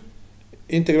compute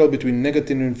integral between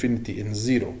negative infinity and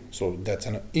 0, so that's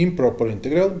an improper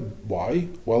integral. Why?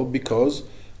 Well, because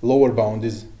lower bound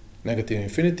is negative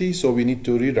infinity, so we need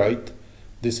to rewrite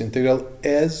this integral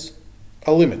as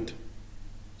a limit.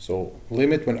 So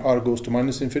limit when r goes to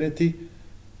minus infinity,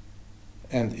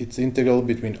 and it's integral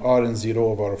between r and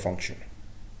 0 of our function.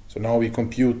 So now we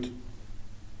compute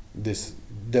this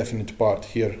definite part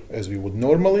here as we would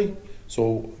normally.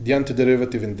 So the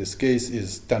antiderivative in this case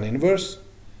is tan inverse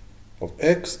of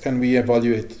x, and we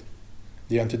evaluate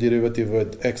the antiderivative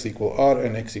at x equal r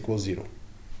and x equal 0,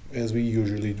 as we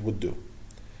usually would do.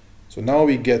 So now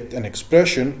we get an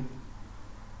expression.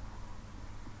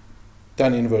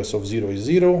 Tan inverse of 0 is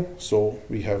 0, so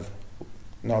we have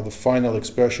now the final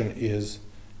expression is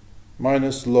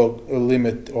minus log a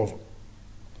limit of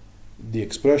the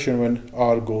expression when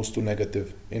r goes to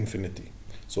negative infinity.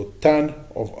 So tan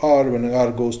of r when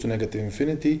r goes to negative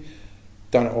infinity,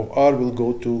 tan of r will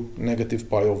go to negative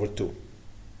pi over 2.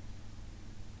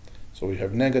 So we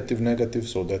have negative, negative,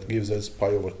 so that gives us pi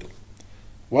over 2.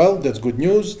 Well, that's good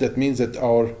news. That means that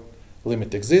our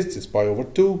limit exists, it's pi over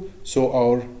 2, so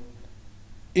our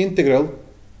integral,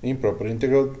 improper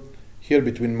integral, here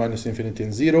between minus infinity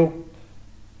and 0,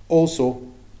 also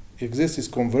exists, is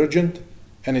convergent,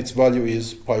 and its value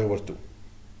is pi over 2.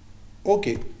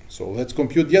 Okay, so let's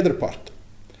compute the other part.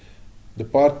 The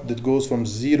part that goes from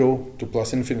 0 to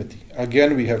plus infinity.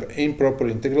 Again, we have improper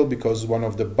integral because one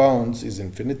of the bounds is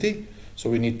infinity, so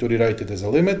we need to rewrite it as a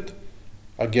limit.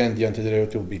 Again, the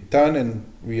antiderivative will be tan, and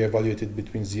we evaluate it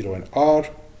between 0 and r.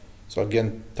 So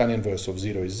again, tan inverse of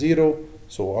 0 is 0.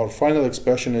 So our final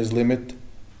expression is limit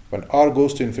when r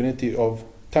goes to infinity of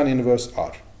tan inverse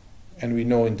r. And we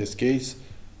know in this case,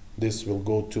 this will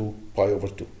go to pi over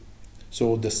 2.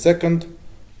 So the second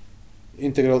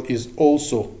integral is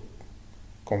also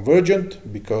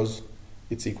convergent because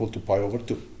it's equal to pi over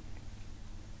 2.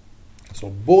 So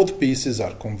both pieces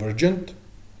are convergent.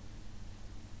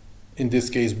 In this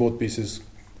case, both pieces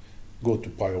go to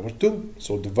pi over 2.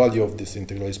 So the value of this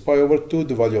integral is pi over 2.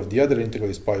 The value of the other integral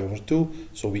is pi over 2.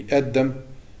 So we add them,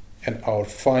 and our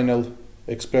final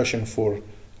expression for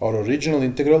our original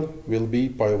integral will be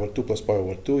pi over 2 plus pi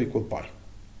over 2 equal pi.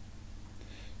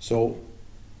 So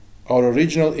our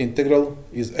original integral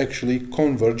is actually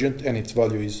convergent, and its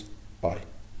value is pi.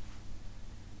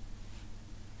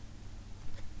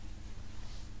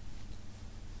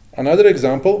 Another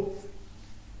example,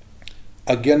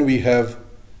 again we have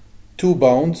two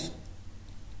bounds,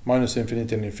 minus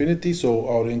infinity and infinity, so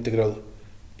our integral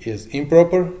is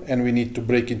improper, and we need to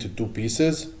break into two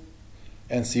pieces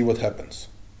and see what happens.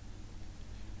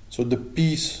 So the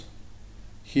piece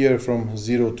here from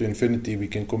 0 to infinity we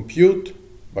can compute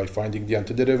by finding the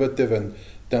antiderivative and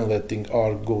then letting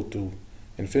r go to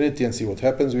infinity and see what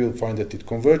happens. We will find that it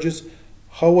converges.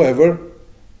 However,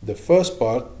 the first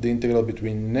part, the integral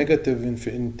between negative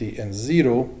infinity and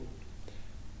 0,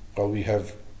 well, we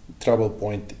have trouble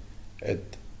point at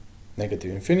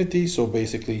negative infinity, so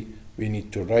basically we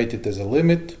need to write it as a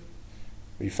limit.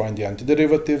 We find the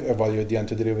antiderivative, evaluate the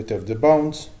antiderivative of the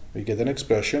bounds, we get an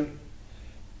expression.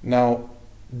 Now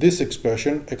this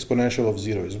expression, exponential of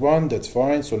 0 is 1, that's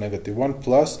fine, so negative 1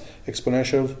 plus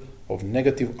exponential of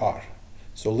negative r.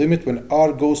 So limit when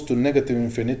r goes to negative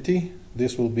infinity,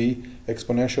 this will be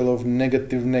exponential of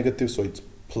negative negative, so it's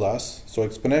plus, so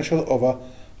exponential of a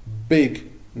big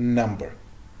number.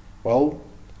 Well,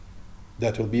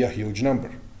 that will be a huge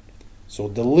number. So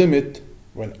the limit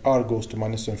when r goes to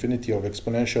minus infinity of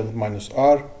exponential minus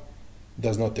r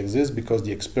does not exist because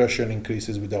the expression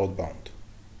increases without bound.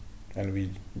 And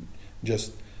we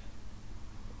just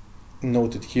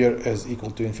note it here as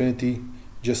equal to infinity,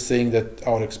 just saying that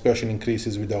our expression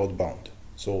increases without bound.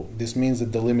 So this means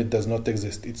that the limit does not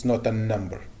exist. It's not a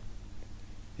number.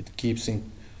 It keeps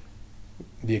in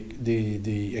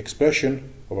the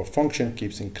expression of a function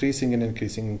keeps increasing and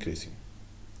increasing and increasing.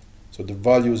 So the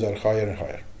values are higher and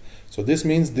higher. So this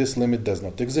means this limit does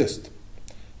not exist.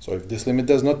 So if this limit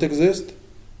does not exist,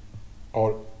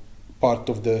 our part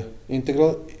of the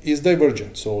integral is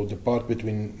divergent. So the part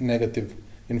between negative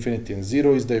infinity and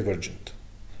 0 is divergent.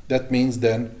 That means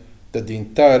then that the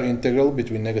entire integral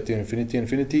between negative infinity and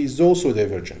infinity is also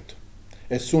divergent.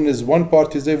 As soon as one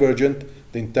part is divergent,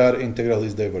 the entire integral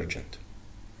is divergent.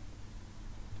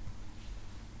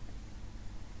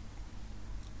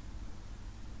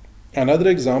 Another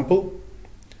example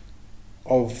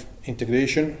of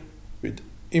integration with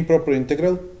improper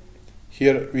integral.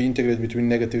 Here we integrate between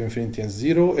negative infinity and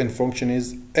 0, and function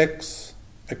is x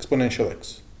exponential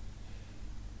x.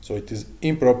 So it is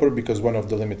improper because one of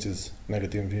the limits is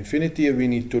negative infinity, and we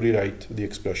need to rewrite the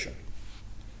expression.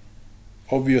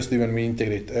 Obviously, when we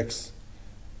integrate x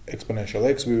exponential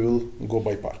x, we will go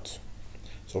by parts.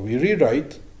 So we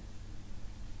rewrite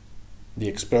the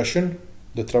expression.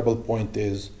 The trouble point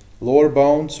is lower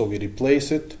bound, so we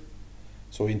replace it.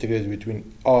 So we integrate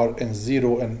between r and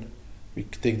 0, and we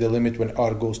take the limit when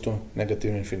r goes to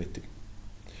negative infinity.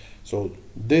 So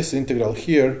this integral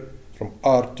here, from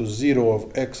r to 0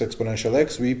 of x exponential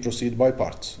x, we proceed by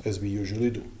parts, as we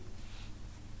usually do.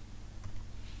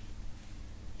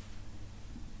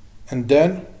 And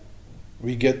then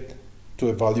we get to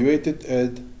evaluate it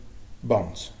at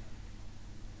bounds.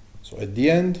 So at the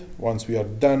end, once we are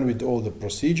done with all the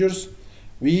procedures,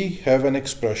 we have an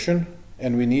expression,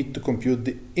 and we need to compute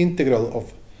the integral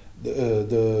of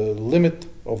the limit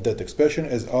of that expression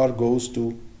as r goes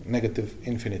to negative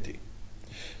infinity.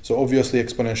 So obviously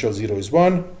exponential 0 is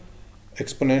 1,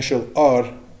 exponential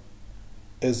r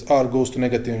as r goes to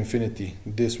negative infinity,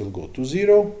 this will go to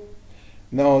 0.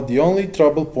 Now the only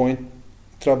trouble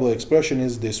expression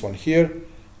is this one here.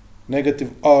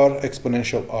 negative r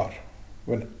exponential r.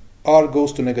 When r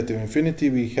goes to negative infinity,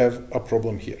 we have a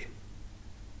problem here.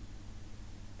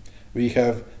 We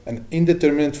have an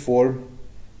indeterminate form,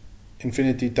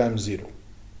 infinity times 0.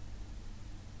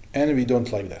 And we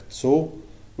don't like that. So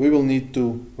we will need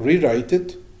to rewrite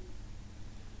it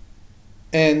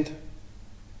and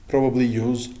probably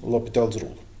use L'Hopital's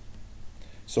rule.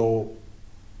 So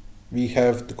we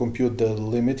have to compute the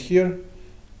limit here.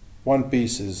 One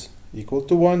piece is equal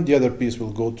to 1, the other piece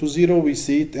will go to 0, we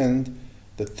see it, and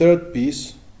the third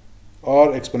piece, r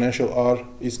exponential r,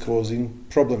 is causing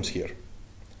problems here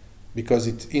because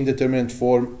it's indeterminate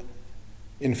form,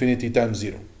 infinity times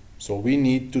 0. So we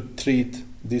need to treat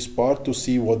this part to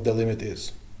see what the limit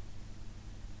is.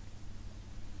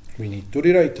 We need to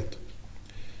rewrite it.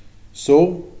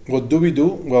 So what do we do?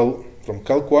 Well, from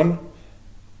Calc 1,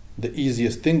 the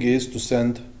easiest thing is to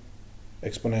send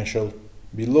exponential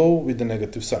below with the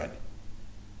negative sign.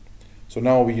 So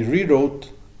now we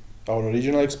rewrote our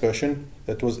original expression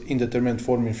that was indeterminate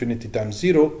form, infinity times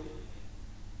 0,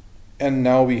 and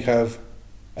now we have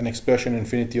an expression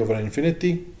infinity over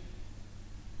infinity,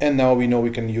 and now we know we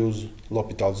can use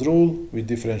L'Hopital's rule. We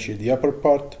differentiate the upper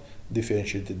part,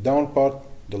 differentiate the down part,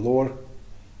 the lower.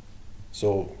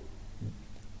 So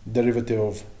derivative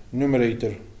of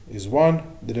numerator is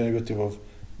 1, the derivative of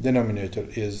denominator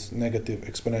is negative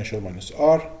exponential minus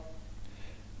r,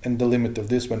 and the limit of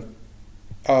this when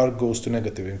r goes to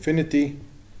negative infinity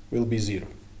will be 0.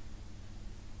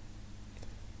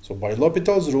 So by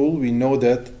L'Hopital's rule, we know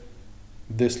that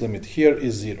this limit here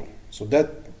is 0. So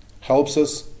that helps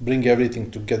us bring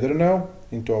everything together now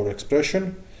into our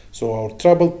expression. So our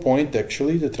trouble point,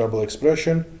 actually, the trouble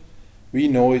expression, we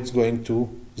know it's going to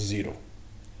 0.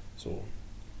 So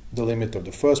the limit of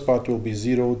the first part will be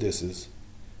 0. This is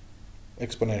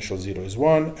exponential 0 is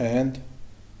 1, and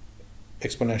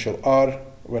exponential r,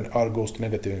 when r goes to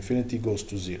negative infinity, goes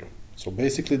to 0. So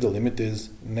basically the limit is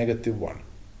negative 1.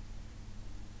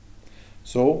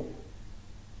 So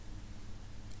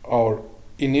our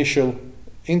initial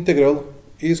integral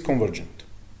is convergent.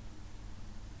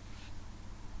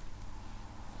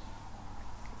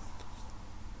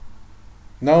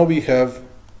 Now we have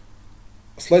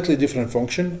a slightly different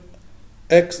function,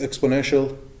 x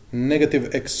exponential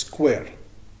negative x squared.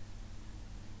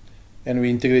 And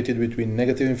we integrated between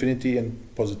negative infinity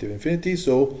and positive infinity.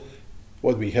 So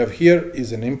what we have here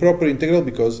is an improper integral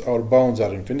because our bounds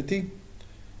are infinity.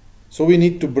 So we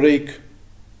need to break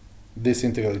this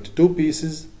integral into two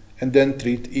pieces and then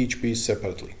treat each piece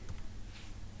separately.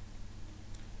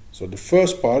 So the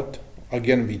first part,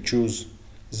 again, we choose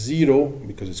 0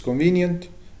 because it's convenient,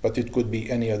 but it could be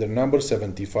any other number.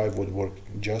 75 would work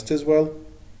just as well.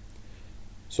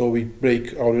 So we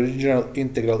break our original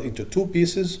integral into two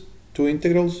pieces, two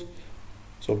integrals,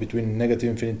 so between negative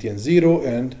infinity and 0,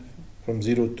 and from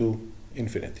 0 to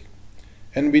infinity.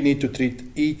 And we need to treat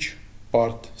each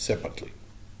part separately.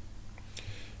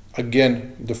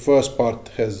 Again, the first part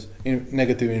has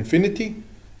negative infinity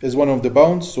as one of the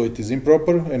bounds, so it is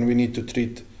improper, and we need to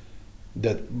treat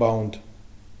that bound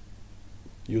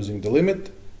using the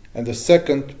limit. And the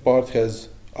second part has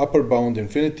upper bound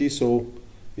infinity, so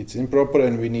it's improper,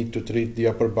 and we need to treat the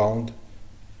upper bound.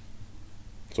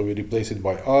 So we replace it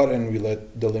by r, and we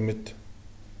let the limit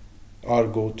r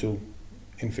go to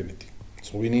infinity.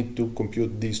 So we need to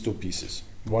compute these two pieces,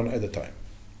 one at a time.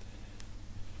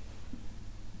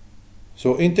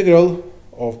 So integral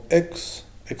of x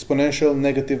exponential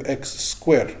negative x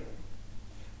squared.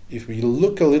 If we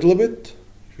look a little bit,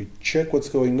 if we check what's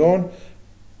going on,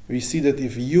 we see that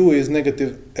if u is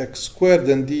negative x squared,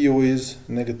 then du is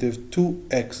negative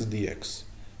 2x dx.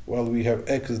 Well, we have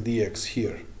x dx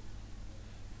here.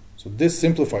 So this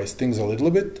simplifies things a little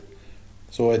bit.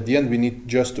 So at the end, we need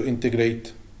just to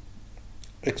integrate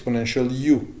exponential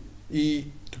u, e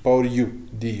to power u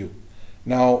du.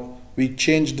 Now we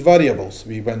changed variables.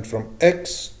 We went from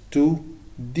x to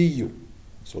du.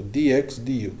 So dx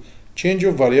du. Change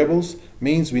of variables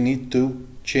means we need to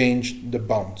change the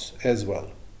bounds as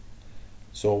well.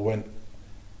 So when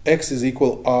x is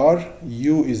equal r,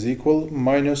 u is equal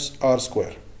minus r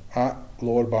squared.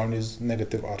 Lower bound is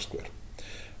negative r squared.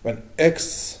 When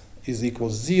x is equal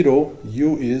 0,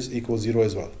 u is equal 0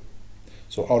 as well.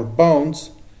 So our bounds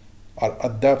are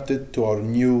adapted to our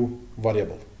new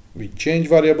variable. We change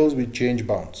variables, we change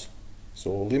bounds.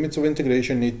 So limits of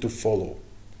integration need to follow.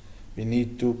 We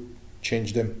need to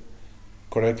change them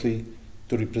correctly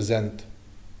to represent,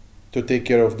 to take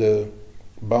care of the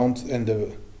bounds and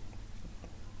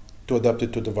to adapt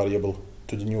it to the variable,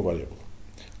 to the new variable.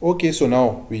 Okay, so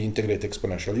now we integrate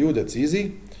exponential u, that's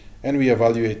easy, and we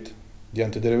evaluate the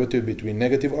antiderivative between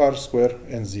negative r squared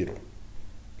and 0.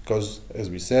 Because, as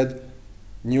we said,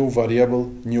 new variable,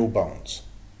 new bounds.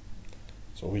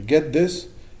 So we get this,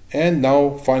 and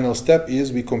now final step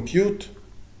is we compute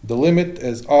the limit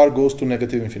as r goes to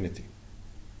negative infinity.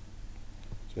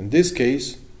 So in this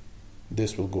case,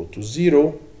 this will go to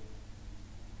 0,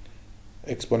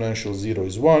 exponential 0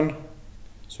 is 1,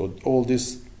 so all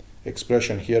this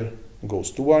expression here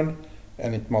goes to 1,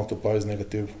 and it multiplies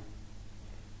negative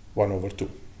 1 over 2.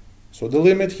 So the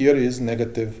limit here is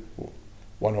negative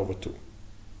 1 over 2.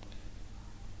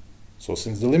 So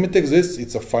since the limit exists,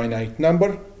 it's a finite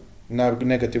number.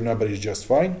 Negative number is just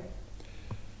fine.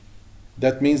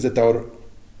 That means that our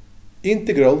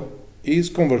integral is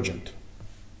convergent.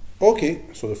 Okay,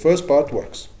 so the first part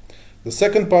works. The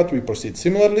second part, we proceed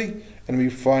similarly, and we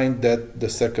find that the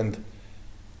second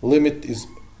limit is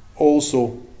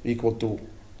also equal to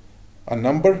a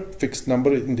number, fixed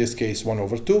number, in this case 1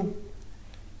 over 2.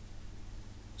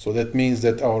 So that means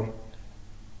that our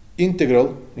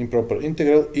integral, improper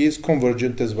integral, is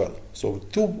convergent as well. So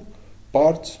two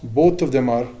parts, both of them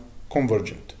are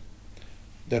convergent.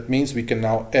 That means we can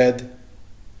now add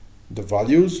the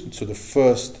values. So the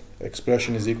first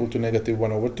expression is equal to negative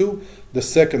 1 over 2. The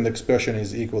second expression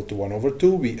is equal to 1 over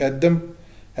 2. We add them,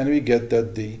 and we get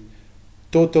that the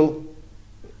total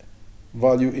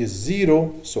value is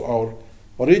 0. So our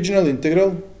original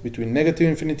integral between negative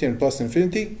infinity and plus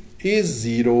infinity is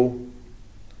 0.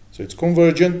 So it's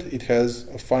convergent, it has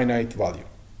a finite value.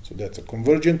 So that's a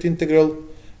convergent integral,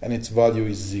 and its value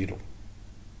is 0.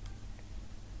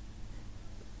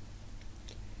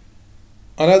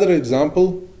 Another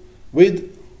example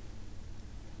with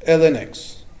ln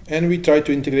x, and we try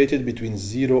to integrate it between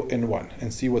 0 and 1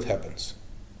 and see what happens.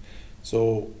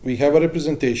 So we have a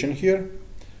representation here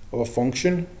of a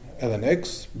function ln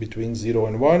x between 0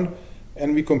 and 1,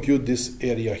 and we compute this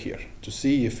area here to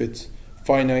see if it's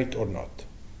finite or not.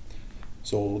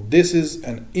 So this is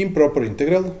an improper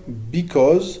integral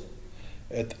because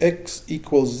at x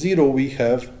equals 0 we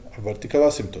have a vertical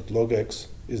asymptote. Log x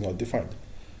is not defined.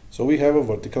 So we have a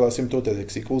vertical asymptote at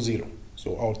x equals 0.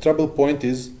 So our trouble point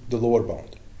is the lower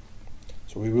bound.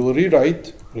 So we will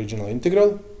rewrite original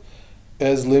integral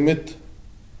as limit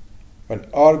when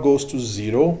r goes to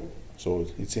 0. So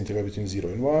it's integral between 0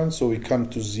 and 1. So we come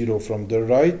to 0 from the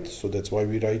right. So that's why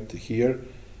we write here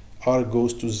r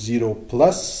goes to 0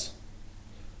 plus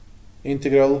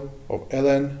integral of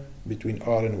ln between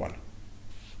r and 1.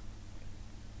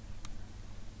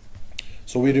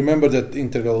 So we remember that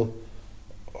integral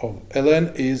of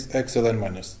ln is x ln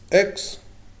minus x.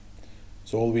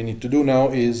 So all we need to do now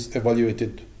is evaluate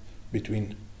it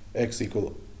between x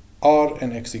equal r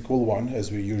and x equal 1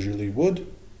 as we usually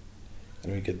would.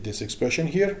 And we get this expression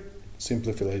here.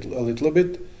 Simplify it a little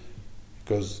bit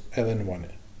because ln 1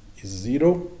 is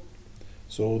 0.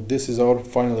 So this is our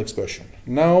final expression.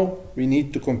 Now we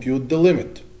need to compute the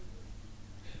limit.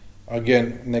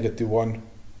 Again, negative 1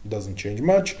 doesn't change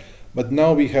much, but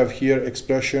now we have here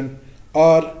expression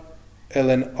r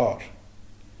ln r.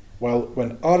 Well,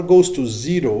 when r goes to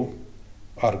 0,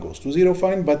 r goes to 0,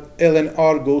 fine, but ln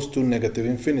r goes to negative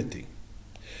infinity.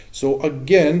 So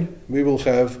again, we will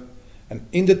have an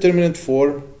indeterminate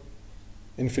form,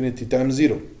 infinity times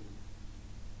 0.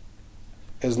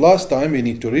 As last time, we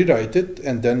need to rewrite it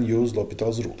and then use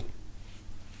L'Hopital's rule.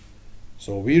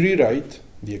 So we rewrite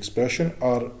the expression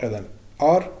r ln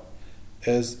r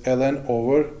as ln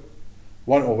over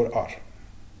 1 over r.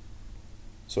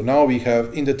 So now we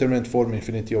have indeterminate form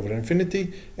infinity over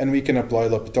infinity, and we can apply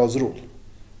L'Hopital's rule.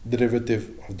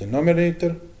 Derivative of the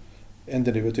numerator and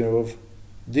derivative of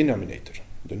denominator.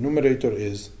 The numerator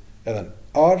is ln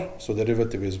r, so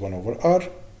derivative is 1 over r.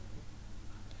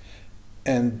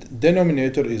 And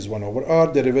denominator is 1 over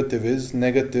r, derivative is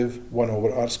negative 1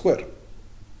 over r squared.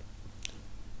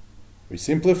 We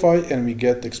simplify and we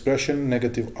get expression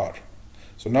negative r.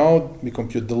 So now we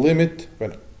compute the limit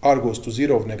when r goes to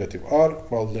 0 of negative r,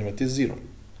 while the limit is 0.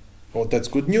 Well, that's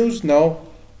good news. Now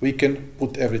we can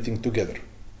put everything together.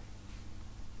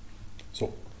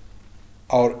 So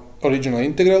our original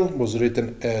integral was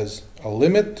written as a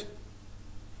limit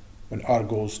when r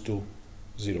goes to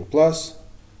 0 plus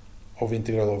of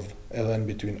integral of ln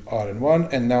between r and 1,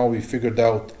 and now we figured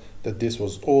out that this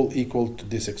was all equal to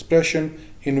this expression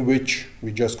in which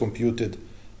we just computed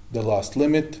the last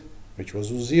limit, which was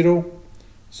 0.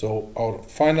 So our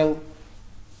final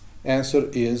answer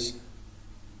is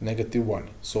negative 1.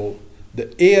 So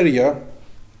the area,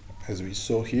 as we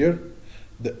saw here,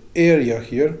 the area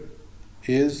here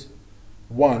is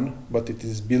 1, but it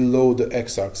is below the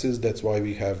x-axis. That's why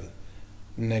we have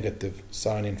negative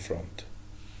sign in front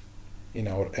in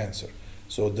our answer.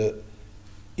 So the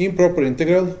improper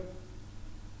integral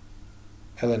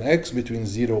ln x between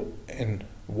 0 and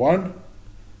 1,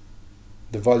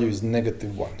 the value is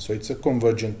 -1, so it's a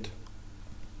convergent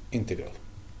integral.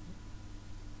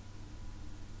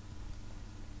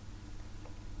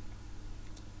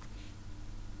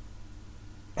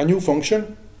 A new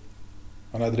function,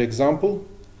 another example,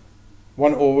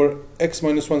 1 over x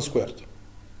minus 1 squared.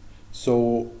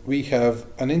 So we have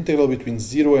an integral between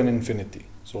 0 and infinity.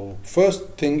 So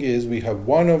first thing is we have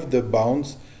one of the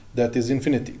bounds that is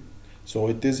infinity. So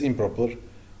it is improper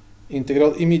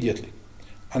integral immediately.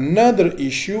 Another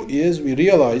issue is we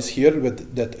realize here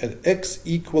that at x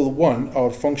equal 1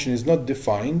 our function is not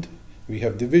defined. We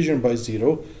have division by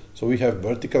 0, so we have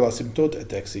vertical asymptote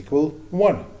at x equal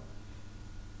 1.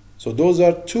 So those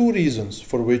are two reasons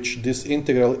for which this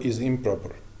integral is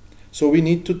improper. So we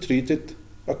need to treat it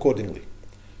accordingly.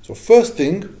 So first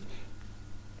thing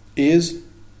is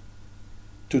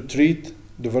to treat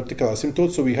the vertical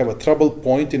asymptote. So we have a trouble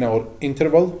point in our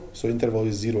interval. So interval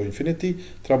is 0 infinity.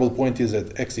 Trouble point is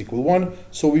at x equal 1.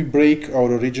 So we break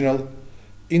our original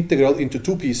integral into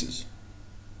two pieces.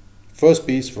 First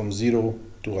piece from 0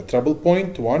 to a trouble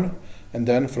point, 1, and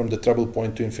then from the trouble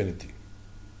point to infinity.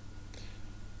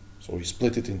 So we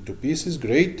split it in two pieces,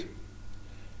 great.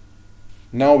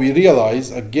 Now we realize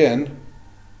again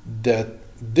that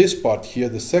this part here,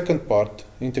 the second part,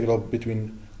 integral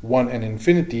between 1 and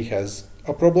infinity, has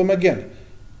a problem again.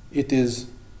 It is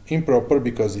improper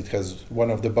because it has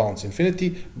one of the bounds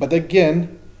infinity, but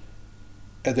again,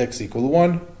 at x equal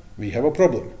 1, we have a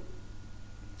problem.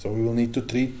 So we will need to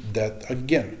treat that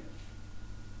again.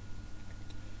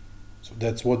 So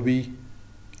that's what we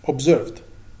observed.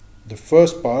 The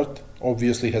first part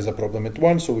obviously has a problem at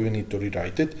 1, so we need to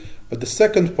rewrite it. But the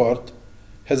second part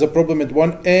has a problem at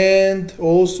 1 and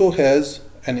also has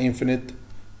an infinite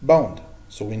bound.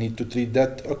 So we need to treat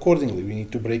that accordingly. We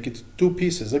need to break it two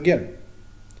pieces again.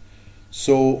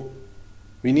 So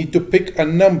we need to pick a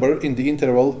number in the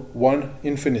interval 1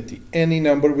 infinity. Any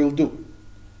number will do.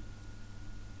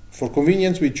 For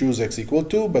convenience we choose x equal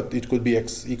 2, but it could be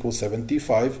x equals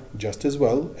 75 just as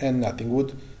well, and nothing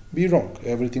would be wrong.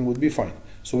 Everything would be fine.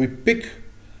 So we pick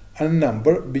a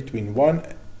number between 1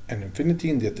 and infinity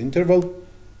in that interval,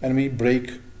 and we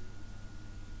break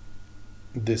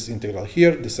this integral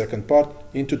here, the second part,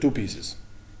 into two pieces.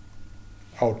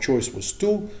 Our choice was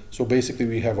 2, so basically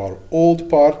we have our old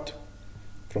part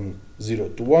from 0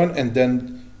 to 1, and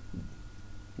then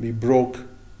we broke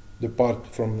the part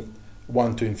from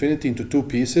 1 to infinity into two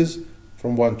pieces,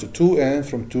 from 1 to 2 and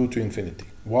from 2 to infinity.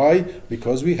 Why?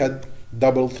 Because we had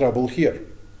double trouble here.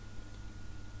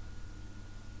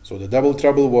 So the double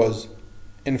trouble was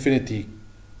infinity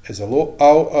as a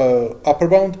upper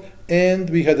bound, and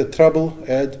we had a trouble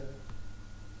at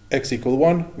x equal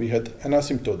 1. We had an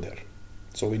asymptote there.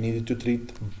 So we needed to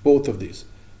treat both of these.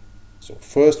 So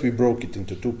first we broke it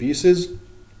into two pieces,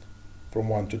 from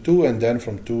 1 to 2, and then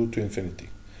from 2 to infinity.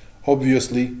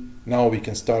 Obviously, now we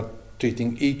can start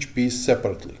treating each piece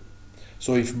separately.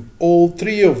 So if all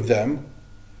three of them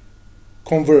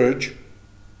converge,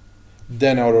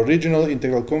 then our original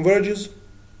integral converges.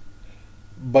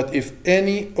 But if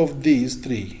any of these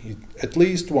three, at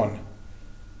least one,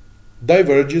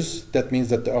 diverges, that means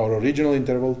that our original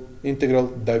integral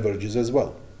diverges as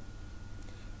well.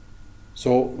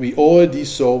 So we already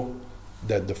saw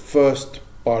that the first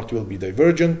part will be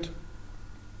divergent.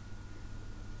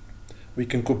 We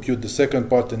can compute the second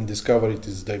part and discover it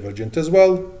is divergent as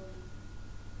well.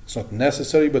 It's not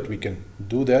necessary, but we can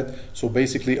do that. So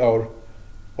basically our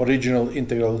original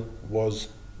integral was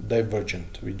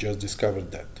divergent. We just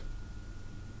discovered that.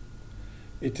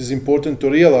 It is important to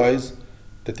realize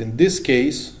that in this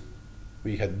case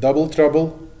we had double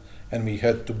trouble, and we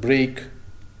had to break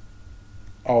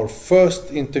our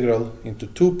first integral into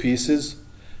two pieces,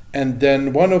 and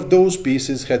then one of those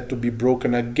pieces had to be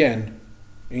broken again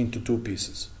into two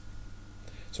pieces.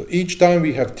 So each time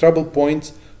we have trouble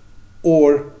points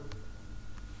or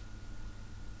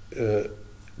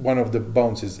one of the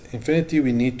bounds is infinity,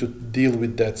 we need to deal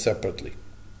with that separately.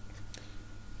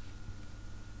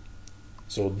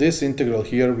 So this integral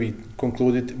here we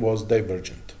concluded was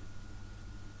divergent.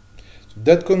 So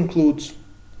that concludes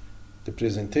the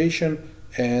presentation,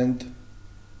 and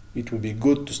it would be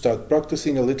good to start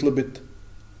practicing a little bit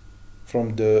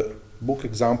from the book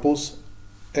examples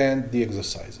and the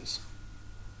exercises.